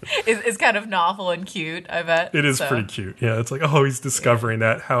 yeah. It's kind of novel and cute, I bet. It is pretty cute. Yeah, it's like, oh, he's discovering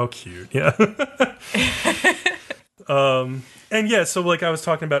that. How cute. Yeah. And yeah, so like I was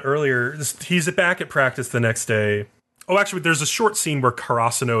talking about earlier, he's back at practice the next day. Oh, actually, there's a short scene where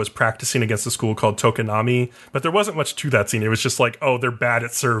Karasuno is practicing against a school called Tokonami, but there wasn't much to that scene. It was just like, oh, they're bad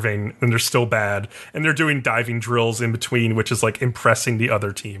at serving, and they're still bad, and they're doing diving drills in between, which is like impressing the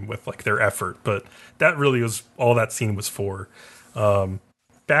other team with like their effort. But that really was all that scene was for.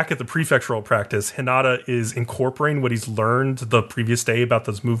 Back at the prefectural practice, Hinata is incorporating what he's learned the previous day about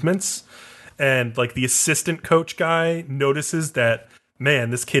those movements. And like the assistant coach guy notices that, man,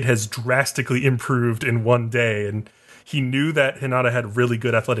 this kid has drastically improved in one day. And he knew that Hinata had really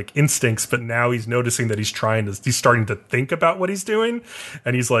good athletic instincts, but now he's noticing that he's starting to think about what he's doing.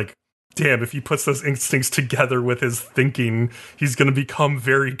 And he's like, damn, if he puts those instincts together with his thinking, he's going to become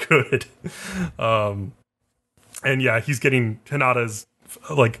very good. And yeah, Hinata's,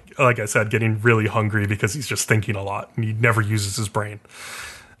 like I said, getting really hungry because he's just thinking a lot and he never uses his brain.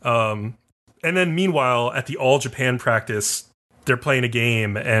 And then meanwhile, at the All Japan practice, they're playing a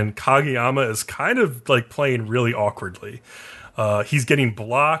game and Kageyama is kind of like playing really awkwardly. He's getting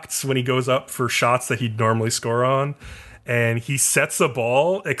blocked when he goes up for shots that he'd normally score on. And he sets a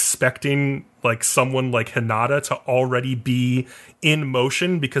ball expecting like someone like Hinata to already be in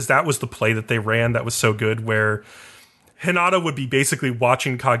motion, because that was the play that they ran that was so good, where Hinata would be basically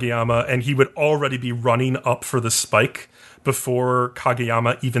watching Kageyama and he would already be running up for the spike before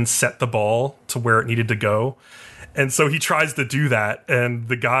Kageyama even set the ball to where it needed to go. And so he tries to do that, and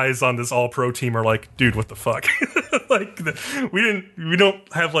the guys on this all-pro team are like, dude, what the fuck? Like, we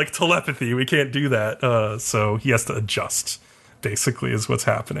don't have, like, telepathy. We can't do that. So he has to adjust, basically, is what's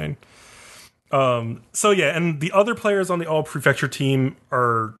happening. So yeah, and the other players on the all-prefecture team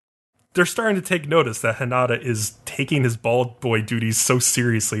they're starting to take notice that Hinata is taking his ball boy duties so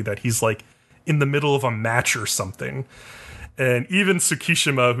seriously that he's, like, in the middle of a match or something. And even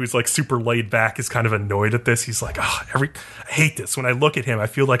Tsukishima, who's like super laid back, is kind of annoyed at this. He's like, oh, I hate this. When I look at him, I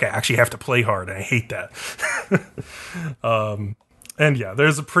feel like I actually have to play hard, and I hate that. And yeah,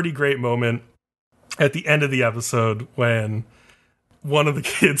 there's a pretty great moment at the end of the episode when one of the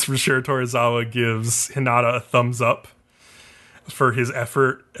kids from Shiratorizawa gives Hinata a thumbs up for his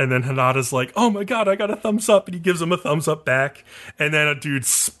effort, and then Hinata's like, oh my god, I got a thumbs up, and he gives him a thumbs up back, and then a dude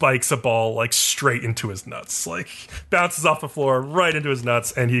spikes a ball like straight into his nuts, like bounces off the floor right into his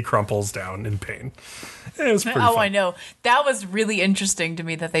nuts, and he crumples down in pain. And it was pretty fun. I know. That was really interesting to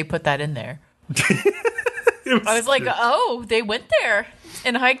me that they put that in there. I was like, oh, they went there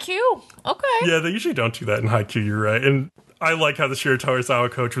in Haikyu. Okay. Yeah, they usually don't do that in Haikyu, you're right. And I like how the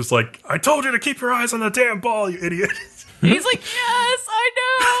Shiratorizawa coach was like, I told you to keep your eyes on the damn ball, you idiot. He's like, yes, I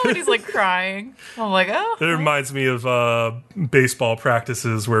know. And he's like crying. I'm like, oh. It reminds me of baseball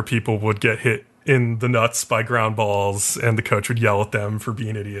practices where people would get hit in the nuts by ground balls, and the coach would yell at them for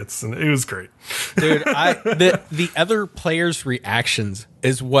being idiots, and it was great. Dude, the other players' reactions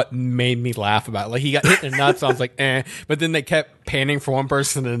is what made me laugh about it. Like, he got hit in the nuts, I was like, eh. But then they kept panning from one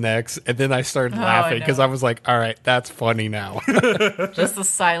person to the next, and then I started laughing because I was like, all right, that's funny now. Just the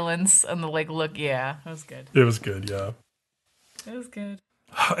silence and the like look. Yeah, it was good. It was good, yeah. It was good.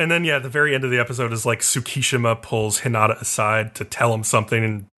 And then, yeah, the very end of the episode is like Tsukishima pulls Hinata aside to tell him something,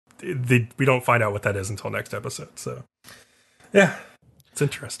 and we don't find out what that is until next episode. So, yeah, it's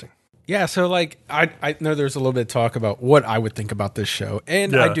interesting. Yeah, so like I know there's a little bit of talk about what I would think about this show,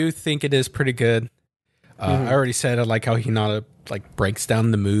 and I do think it is pretty good. I already said I like how Hinata like breaks down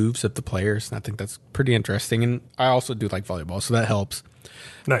the moves of the players, and I think that's pretty interesting. And I also do like volleyball, so that helps.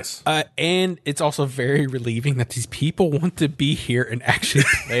 Nice. And it's also very relieving that these people want to be here and actually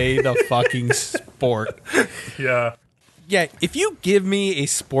play the fucking sport. Yeah. Yeah, if you give me a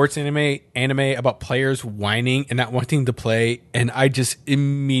sports anime about players whining and not wanting to play, and I just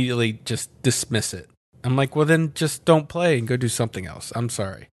immediately just dismiss it, I'm like, well, then just don't play and go do something else. I'm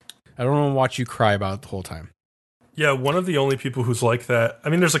sorry. I don't want to watch you cry about it the whole time. Yeah, one of the only people who's like that, I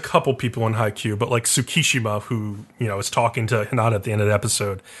mean, there's a couple people in Haikyu, but like Tsukishima, who, you know, is talking to Hinata at the end of the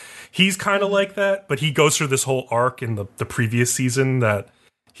episode, he's kind of like that, but he goes through this whole arc in the previous season that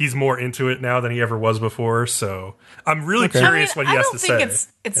he's more into it now than he ever was before, so I'm really curious what he has to say. I don't think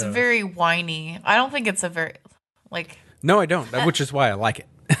it's very whiny. I don't think it's a very, like... No, I don't, which is why I like it.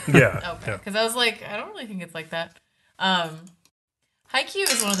 Yeah. Okay, because I was like, I don't really think it's like that. Haikyu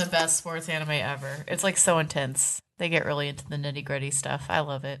is one of the best sports anime ever. It's like so intense. They get really into the nitty-gritty stuff. I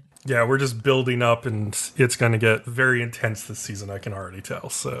love it. Yeah, we're just building up, and it's going to get very intense this season, I can already tell.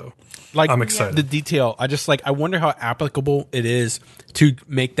 So, like, I'm excited. The detail, I wonder how applicable it is to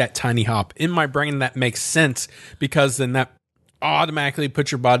make that tiny hop. In my brain, that makes sense, because then that automatically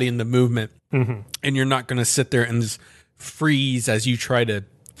puts your body in the movement, and you're not going to sit there and just freeze as you try to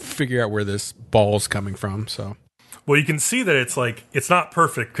figure out where this ball's coming from, so... Well, you can see that it's like, it's not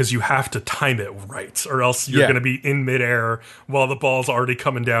perfect because you have to time it right, or else you're going to be in midair while the ball's already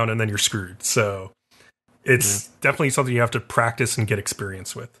coming down, and then you're screwed. So it's definitely something you have to practice and get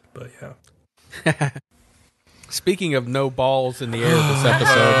experience with. But yeah. Speaking of no balls in the air this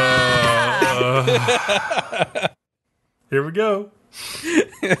episode. Here we go.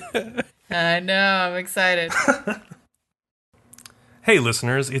 I know, I'm excited. Hey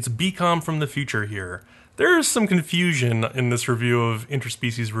listeners, it's BCom from the future here. There's some confusion in this review of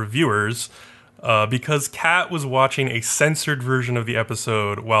Interspecies Reviewers because Kat was watching a censored version of the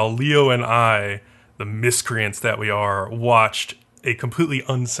episode while Leo and I, the miscreants that we are, watched a completely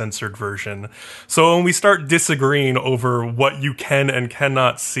uncensored version. So when we start disagreeing over what you can and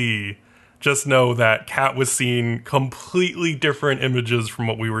cannot see, just know that Kat was seeing completely different images from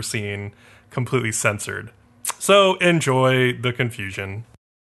what we were seeing, completely censored. So enjoy the confusion.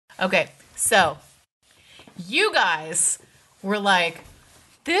 Okay, so... You guys were like,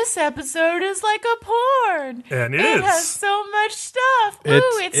 this episode is like a porn. And it has so much stuff.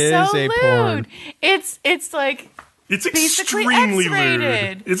 Ooh, it's so lewd. Porn. It's like it's extremely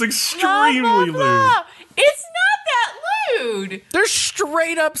lewd. It's extremely lewd. It's not that lewd. They're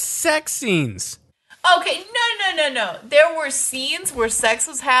straight up sex scenes. Okay, no. There were scenes where sex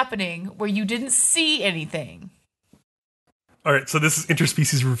was happening where you didn't see anything. All right, so this is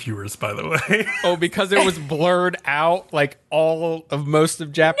Interspecies Reviewers, by the way. Oh, because it was blurred out, like most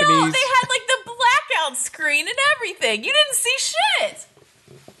of Japanese. No, they had like the blackout screen and everything. You didn't see shit.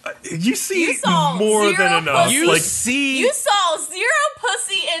 You see saw more zero than enough. pussy. Like, You saw zero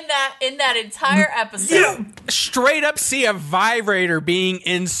pussy in that entire episode. yeah, straight up see a vibrator being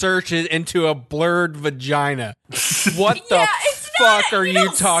inserted into a blurred vagina. What the fuck are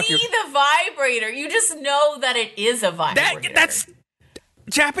you talking? You see the vibrator. You just know that it is a vibrator. That's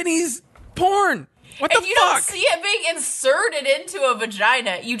Japanese porn. What the and you fuck? don't see it being inserted into a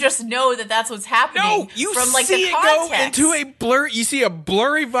vagina. You just know that that's what's happening. No, you from like see the it context. go into a blur. You see a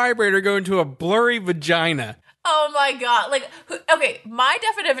blurry vibrator go into a blurry vagina. Oh my god! Like, okay, my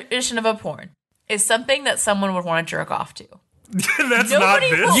definition of a porn is something that someone would want to jerk off to. that's Nobody not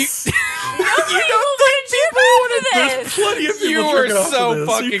will- this. Nobody will want to jerk off to this. Plenty of people You are jerking off to so this.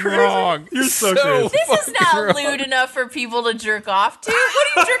 fucking You crazy? wrong. You're so crazy. This is not lewd enough for people to jerk off to. What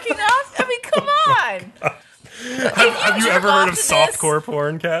are you jerking off? I mean, come on. Have you jerk ever off heard of to this- softcore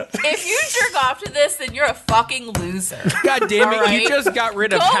porn, Kat? If you jerk off to this, then you're a fucking loser. God damn it! All right? You just got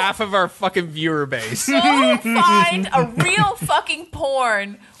rid of Go- half of our fucking viewer base. Go find a real fucking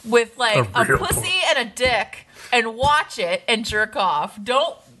porn with like a real pussy porn. and a dick and watch it and jerk off.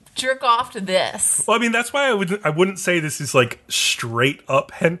 Don't jerk off to this. Well, I mean, that's why I wouldn't say this is like straight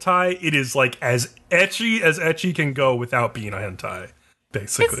up hentai. It is like as etchy can go without being a hentai,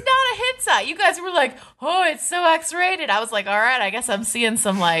 basically. It's not a hentai. You guys were like, oh, it's so X-rated. I was like, all right, I guess I'm seeing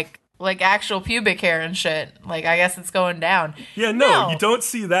some like actual pubic hair and shit. Like, I guess it's going down. Yeah, no, you don't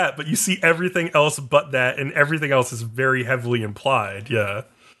see that, but you see everything else but that, and everything else is very heavily implied, yeah.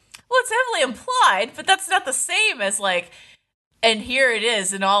 Well, it's heavily implied, but that's not the same as like, and here it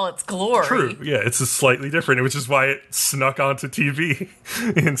is in all its glory. True, yeah, it's just slightly different, which is why it snuck onto TV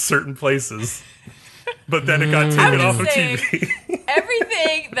in certain places. But then it got taken off of saying, TV.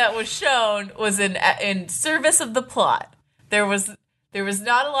 Everything that was shown was in service of the plot. There was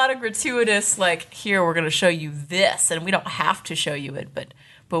not a lot of gratuitous, like, here, we're going to show you this, and we don't have to show you it,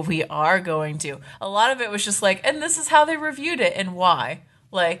 but we are going to. A lot of it was just like, and this is how they reviewed it, and why.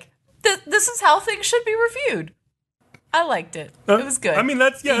 Like, this is how things should be reviewed. I liked it. It was good. I mean,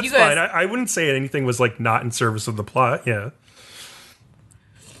 that's You fine. guys- I wouldn't say anything was, like, not in service of the plot, yeah.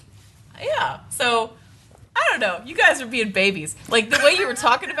 Yeah, so... I don't know. You guys are being babies. Like, the way you were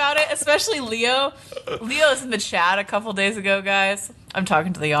talking about it, especially Leo. Leo's in the chat a couple days ago, guys. I'm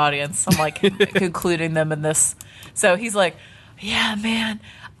talking to the audience. I'm, like, concluding them in this. So he's like, yeah, man,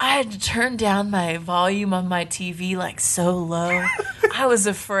 I had to turn down my volume on my TV, like, so low. I was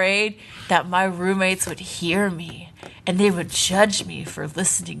afraid that my roommates would hear me, and they would judge me for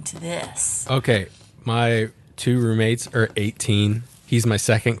listening to this. Okay, my two roommates are 18. He's my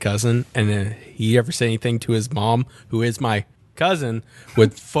second cousin, and if he ever say anything to his mom, who is my cousin,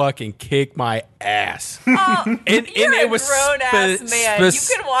 would fucking kick my ass. You're it a was grown-ass man. You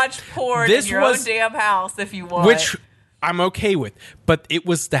can watch porn in This your was- own damn house if you want. which I'm okay with, but it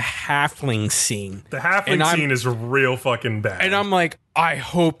was the halfling scene. The halfling scene is real fucking bad. And I'm like, I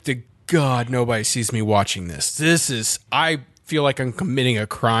hope to God nobody sees me watching this. I feel like I'm committing a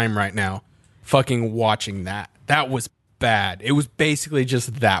crime right now, fucking watching that. That was bad. It was basically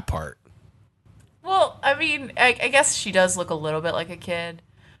just that part. Well, I mean, I guess she does look a little bit like a kid,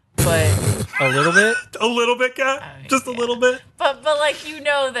 but A little bit? A little bit, Kat? Just a little bit? but like, you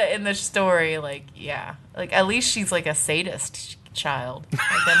know that in the story, like, yeah, like at least she's like a sadist child. Like,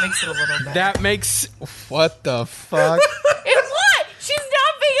 that makes it a little better. That makes... What the fuck? It's what? She's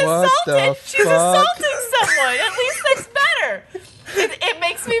not being What the assaulted. She's fuck? assaulting someone. At least that's better. It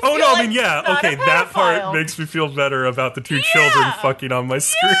makes me feel Oh, no, like I mean, yeah, she's not okay, a that part pedophile. makes me feel better about the two children fucking on my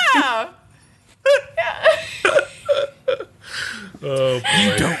screen. Yeah. Oh, boy.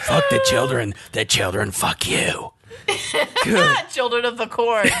 You don't fuck the children fuck you. Children of the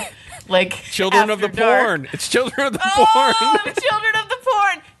Corn. Like, Children of the After Dark. porn. It's children of the Oh, porn. Children of the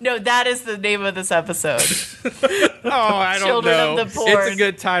Porn. No, that is the name of this episode. Oh, I don't Children know. of the porn. It's a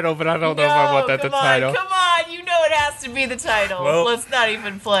good title, but I don't know if I want that the title. Come on. You know it has to be the title. Well- Let's not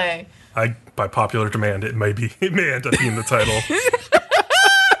even play. By popular demand, it may end up being the title.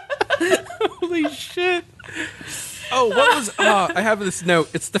 Holy shit. Oh, what was... I have this note.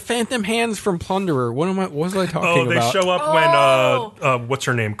 It's the Phantom Hands from Plunderer. What was I talking Oh, they about? show up when, what's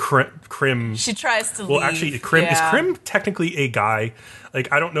her name? Krim. She tries to leave. Well, actually, Krim Yeah. is Krim technically a guy?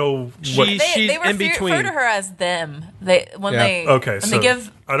 Like, I don't know what... She's They in between. refer to her as them. They Okay, so they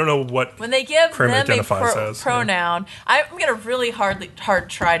give I don't know what... when they give Krim them a identifies as, pronoun. I'm gonna really hard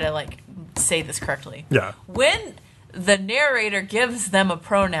try to like say this correctly. Yeah. When the narrator gives them a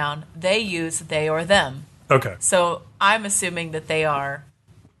pronoun, they use they or them. Okay. So I'm assuming that they are.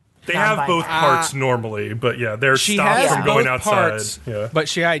 They have both non-binary. parts normally, but yeah, they're She stopped has from going both outside. parts, Yeah. but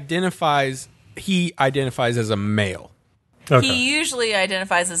he identifies as a male. Okay. He usually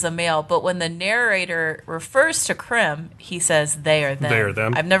identifies as a male, but when the narrator refers to Krim, he says they are them. They are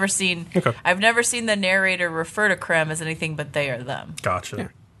them. I've never seen the narrator refer to Krim as anything but they are them. Gotcha. Yeah.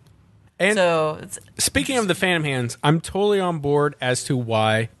 And So speaking of the Phantom Hands, I'm totally on board as to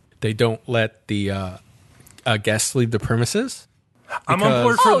why they don't let the guests leave the premises. I'm on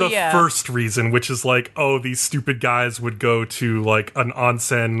board for Oh, the yeah. first reason, which is like, oh, these stupid guys would go to like an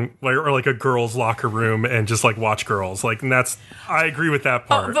onsen or like a girls' locker room and just like watch girls. Like, and I agree with that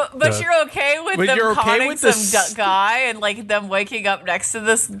part. But Yeah. you're okay with But them you're okay conning with some this- guy and like them waking up next to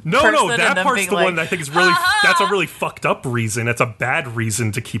this No, person that and them part's being the like, one that I think is really, that's a really fucked up reason. It's a bad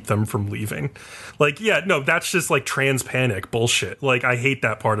reason to keep them from leaving. Like, yeah, no, that's just like trans panic bullshit. Like, I hate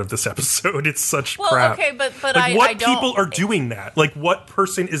that part of this episode. It's such well, crap. okay, but Like, what I don't. people are doing that? Like, what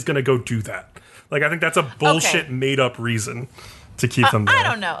person is going to go do that? Like, I think that's a bullshit Okay. made up reason to keep them there. I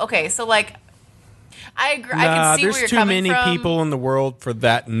don't know. Okay, so like, I agree. I Nah, can see there's where you're too coming many from. people in the world for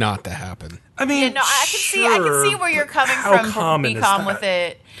that not to happen. I mean, Yeah, no, I can see. I can see where you're coming how from. common is BCom that? with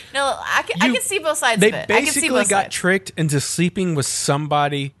it. No, I can see both sides They of it. I can see basically both got sides. tricked into sleeping with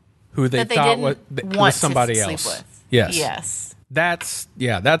somebody who they That they thought didn't was want somebody to else. sleep with. Yes. Yes.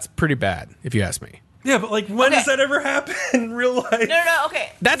 That's pretty bad if you ask me. Yeah, but like, when does that ever happen in real life? No.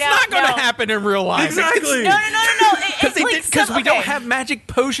 Okay. That's Now- not going to now- happen in real life. Exactly. No. Because Because we don't have magic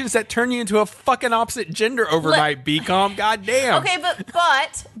potions that turn you into a fucking opposite gender overnight, BCom. God damn. Okay,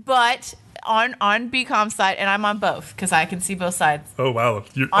 but on BCom's side, and I'm on both because I can see both sides. Oh wow,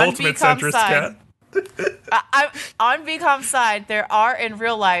 your On ultimate BCom's centrist side. cat. On BCom's side, there are in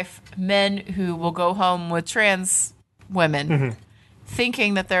real life men who will go home with trans women,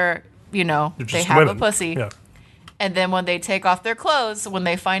 thinking that they're They're they just have women. a pussy, Yeah. and then when they take off their clothes, when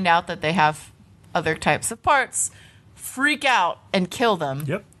they find out that they have other types of parts, freak out and kill them.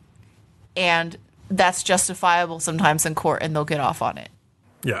 Yep. And that's justifiable sometimes in court, and they'll get off on it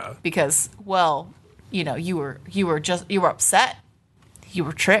Yeah. because, well, you were upset, you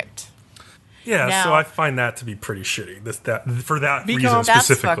were tricked. Yeah. Now- so I find that to be pretty shitty. For that Because reason that's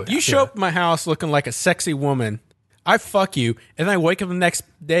specifically. fucked You show up at my house looking like a sexy woman. I fuck you, and then I wake up the next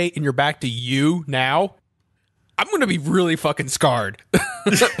day and you're back to you now. I'm going to be really fucking scarred.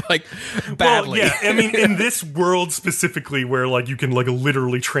 Like, badly. Well, yeah, I mean, in this world specifically, where like you can like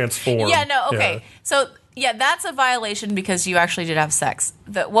literally transform. Yeah, no, okay. Yeah. So, yeah, that's a violation because you actually did have sex.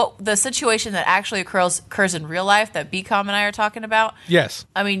 The situation that actually occurs in real life that BCom and I are talking about, Yes.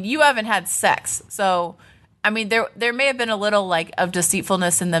 I mean, you haven't had sex. So, I mean, there may have been a little like of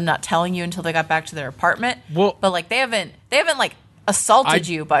deceitfulness in them not telling you until they got back to their apartment. Well- but like they haven't like assaulted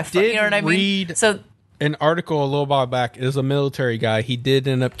you by you know what I mean? read- So, An article a little while back is a military guy. He did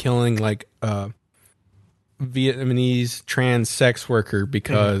end up killing like a Vietnamese trans sex worker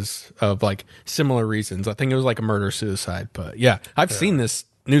because of like similar reasons. I think it was like a murder suicide. But yeah, I've seen this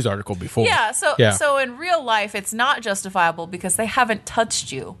news article before. yeah, so in real life it's not justifiable because they haven't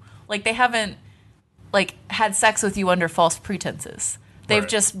touched you. Like they haven't like had sex with you under false pretenses. They've Right.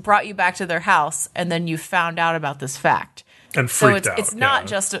 just brought you back to their house and then you found out about this fact. And So freaked out. it's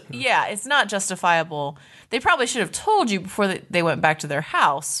not yeah. it's not justifiable. They probably should have told you before they went back to their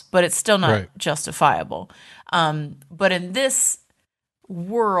house, but it's still not Right. justifiable. But in this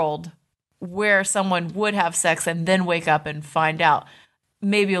world where someone would have sex and then wake up and find out,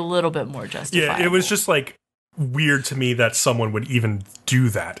 maybe a little bit more justifiable. Yeah, it was just like weird to me that someone would even do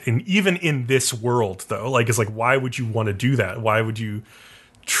that. And even in this world, though, like, it's like, why would you want to do that? Why would you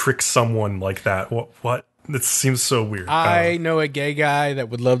trick someone like that? What? It seems so weird. I know a gay guy that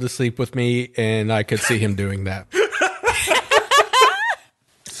would love to sleep with me, and I could see him doing that.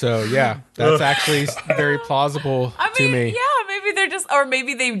 So yeah, that's actually very plausible to me. Yeah, maybe they're just, or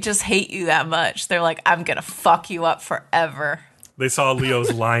maybe they just hate you that much. They're like, I'm gonna fuck you up forever. They saw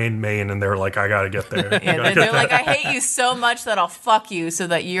Leo's lion mane, and they're like, I gotta get there. Yeah, they're like, I hate you so much that I'll fuck you so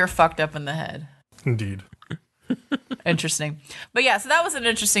that you're fucked up in the head. Indeed. Interesting. But yeah, so that was an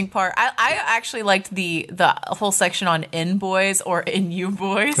interesting part. I actually liked the whole section on in boys or in you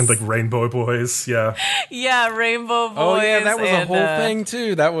boys. And like rainbow boys, yeah. Yeah, rainbow boys. Oh yeah, that was a and, whole thing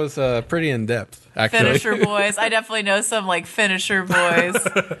too. That was pretty in depth, actually. Finisher boys. I definitely know some like finisher boys.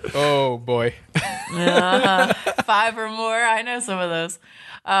 Oh boy. 5 or more. I know some of those.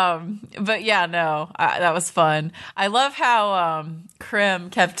 But yeah, no, that was fun. I love how Krim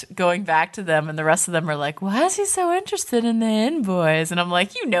kept going back to them, and the rest of them are like, "Why is he so interested in the in boys?" And I'm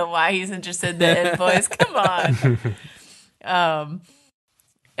like, "You know why he's interested in the in boys? Come on."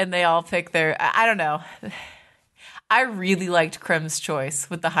 and they all pick their. I don't know. I really liked Krim's choice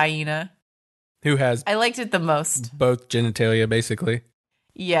with the hyena. Who has I liked it the most. both genitalia, basically.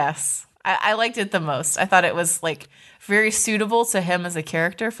 Yes. I liked it the most. I thought it was like very suitable to him as a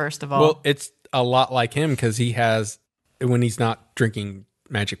character, first of all. Well, it's a lot like him because he has, when he's not drinking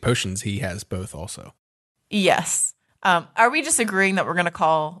magic potions, he has both also. Yes. Are we just agreeing that we're going to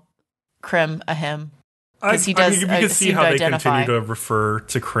call Krim a him? Because he does. We can see how they identify. continue to refer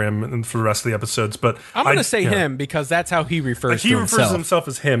to Krim and for the rest of the episodes. But I'm going to say him because that's how he refers to he himself. refers to himself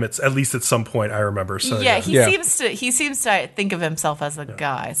as him. It's at least at some point I remember. So He seems to think of himself as a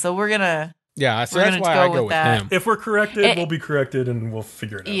guy. So we're gonna. Yeah, so that's why I go with him. If we're corrected, we'll be corrected and we'll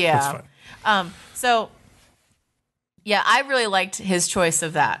figure it out. Yeah. That's fine. Yeah, I really liked his choice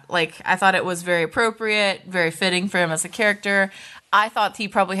of that. Like, I thought it was very appropriate, very fitting for him as a character. I thought he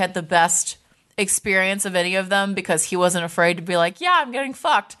probably had the best experience of any of them because he wasn't afraid to be like, yeah, I'm getting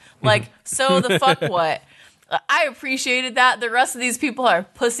fucked. Like, so the fuck what? I appreciated that. The rest of these people are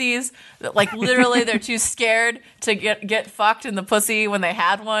pussies. Like, literally, they're too scared to get fucked in the pussy when they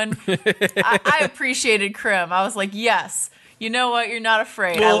had one. I appreciated Krim. I was like, yes. You know what? You're not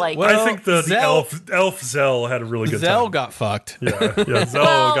afraid. Well, I think the elf Zell had a really good time. Zell got fucked. Yeah,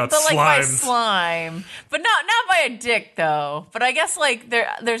 Zell got slimed. Like by slime, but not by a dick though. But I guess like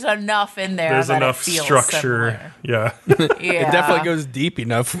there's enough in there. There's that enough it feels structure. Similar. Yeah, yeah. It definitely goes deep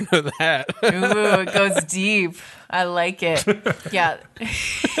enough for that. Ooh, it goes deep. I like it. Yeah,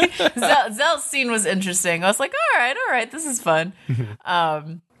 Zell's scene was interesting. I was like, all right, this is fun.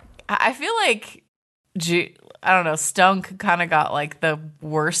 I feel like. I don't know, Stunk kind of got like the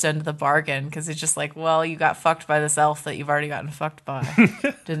worst end of the bargain because it's just like, well, you got fucked by this elf that you've already gotten fucked by.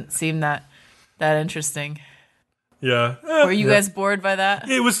 Didn't seem that interesting. Yeah. Were you guys bored by that?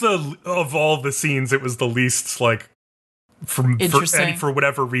 It was of all the scenes, it was the least like for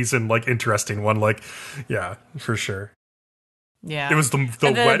whatever reason, like interesting one. Like, yeah, for sure. Yeah. It was the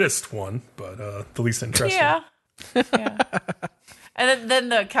wettest one, but the least interesting. Yeah. And then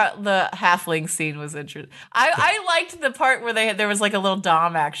the halfling scene was interesting. I liked the part where there was like a little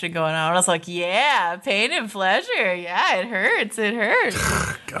dom action going on. I was like, yeah, pain and pleasure. Yeah, it hurts.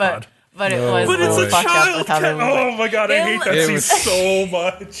 God. But it was it's a fucked up child with how they Oh my god, I hate that scene so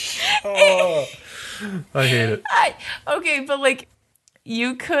much. Oh, I hate it. Okay, but like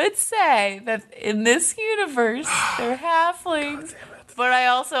you could say that in this universe they're halflings, but I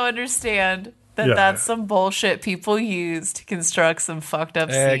also understand that's some bullshit people use to construct some fucked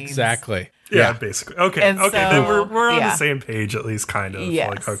up scenes. Exactly. Yeah, basically. Okay. And then we're on the same page at least, kind of. Yes.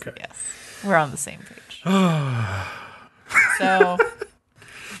 Like, okay. Yes. We're on the same page. So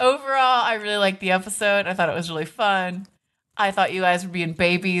overall, I really liked the episode. I thought it was really fun. I thought you guys were being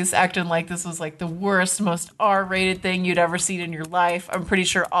babies, acting like this was like the worst, most R-rated thing you'd ever seen in your life. I'm pretty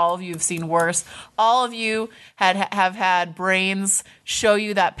sure all of you have seen worse. All of you have had brains show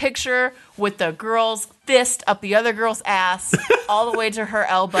you that picture with the girl's fist up the other girl's ass all the way to her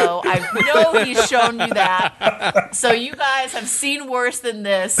elbow. I know he's shown you that. So you guys have seen worse than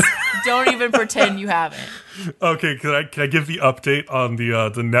this. Don't even pretend you haven't. Okay, can I give the update on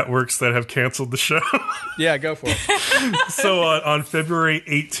the networks that have canceled the show? Yeah, go for it. So on February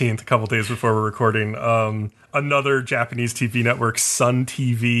 18th, a couple days before we're recording, another Japanese TV network, Sun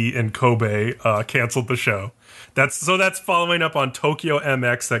TV in Kobe, canceled the show. That's following up on Tokyo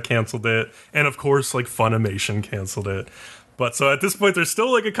MX that canceled it, and of course, like Funimation canceled it. But so at this point, there's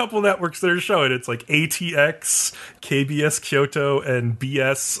still like a couple networks that are showing. It's like ATX, KBS Kyoto, and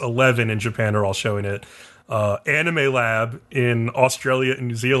BS11 in Japan are all showing it. Anime Lab in Australia and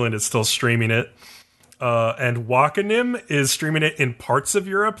New Zealand is still streaming it. And Wakanim is streaming it in parts of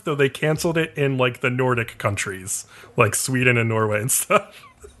Europe, though they canceled it in like the Nordic countries, like Sweden and Norway and stuff.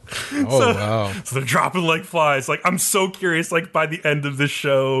 Wow. So they're dropping like flies. Like, I'm so curious, like, by the end of this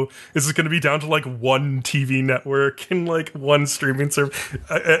show, is it going to be down to like one TV network and like one streaming service?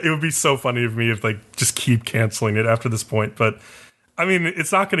 It would be so funny to me if like just keep canceling it after this point. But I mean,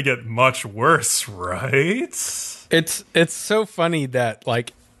 it's not going to get much worse, right? It's so funny that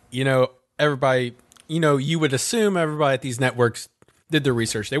like, everybody, you would assume everybody at these networks did their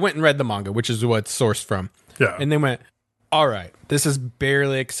research. They went and read the manga, which is what it's sourced from. Yeah. And they went, all right, this is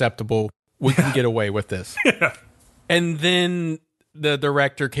barely acceptable. We can get away with this. Yeah. And then the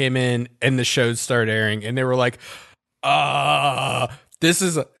director came in and the shows started airing and they were like, this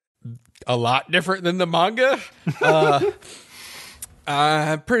is a lot different than the manga.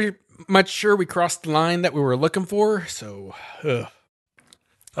 I'm pretty much sure we crossed the line that we were looking for. So, there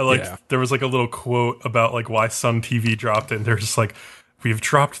was like a little quote about like why Sun TV dropped it. And they're just like, we've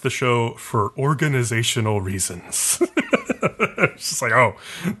dropped the show for organizational reasons. It's just like,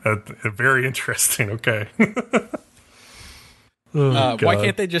 very interesting. Okay. Why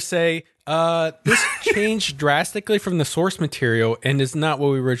can't they just say, this changed drastically from the source material and is not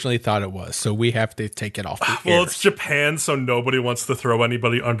what we originally thought it was, so we have to take it off the air. Well, it's Japan, so nobody wants to throw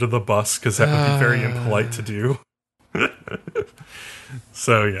anybody under the bus because that would be very impolite to do.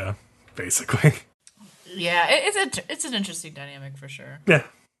 So, yeah, basically. Yeah, it's an interesting dynamic for sure. Yeah.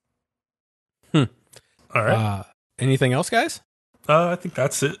 All right. Anything else, guys? I think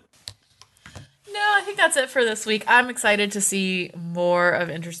that's it. No, I think that's it for this week. I'm excited to see more of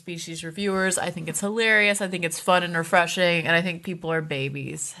Interspecies Reviewers. I think it's hilarious. I think it's fun and refreshing, and I think people are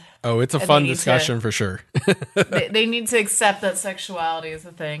babies. Oh, it's a fun discussion for sure. they need to accept that sexuality is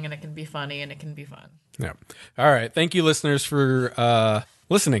a thing, and it can be funny, and it can be fun. Yeah. All right. Thank you, listeners, for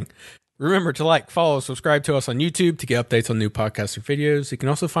listening. Remember to like, follow, subscribe to us on YouTube to get updates on new podcasts or videos. You can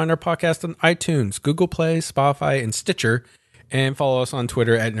also find our podcast on iTunes, Google Play, Spotify, and Stitcher. And follow us on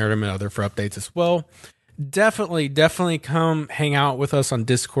Twitter at Nerdom and other for updates as well. Definitely come hang out with us on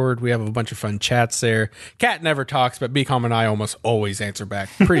Discord. We have a bunch of fun chats there. Kat never talks, but Bcom and I almost always answer back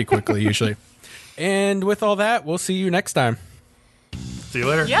pretty quickly usually. And with all that, we'll see you next time. See you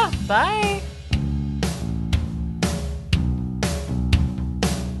later. Yeah, bye.